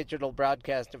this digital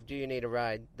broadcast of Do You Need a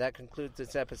Ride? That concludes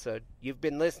this episode. You've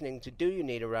been listening to Do You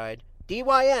Need a Ride?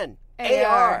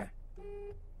 DYNAR.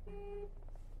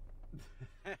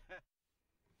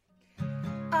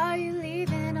 Are you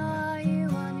leaving or are you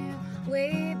on your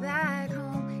way back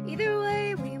home? Either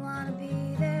way, we want to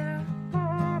be there.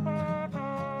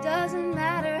 Doesn't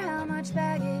matter how much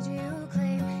baggage you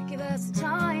claim. Give us a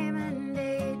time and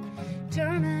date,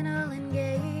 terminal and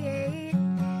gate.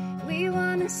 We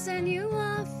want to send you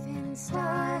off in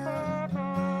style.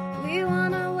 We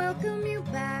want to welcome you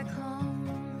back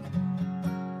home.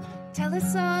 Tell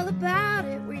us all about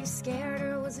it. Were you scared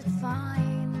or was it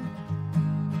fine?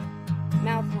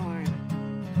 Mouth horn.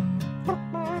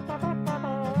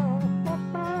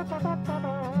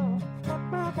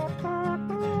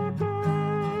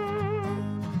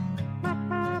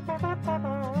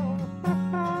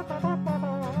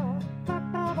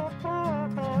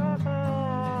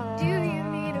 Do you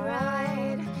need a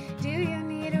ride? Do you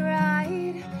need a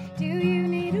ride? Do you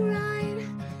need a ride?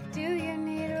 Do you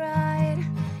need a ride?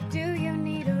 Do you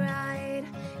need a ride?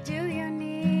 Do you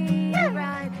need a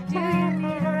ride? Do you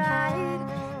need a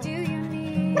ride? Do you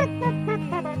need a ride?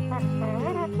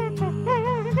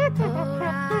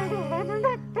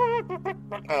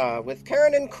 With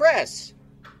Karen and Chris.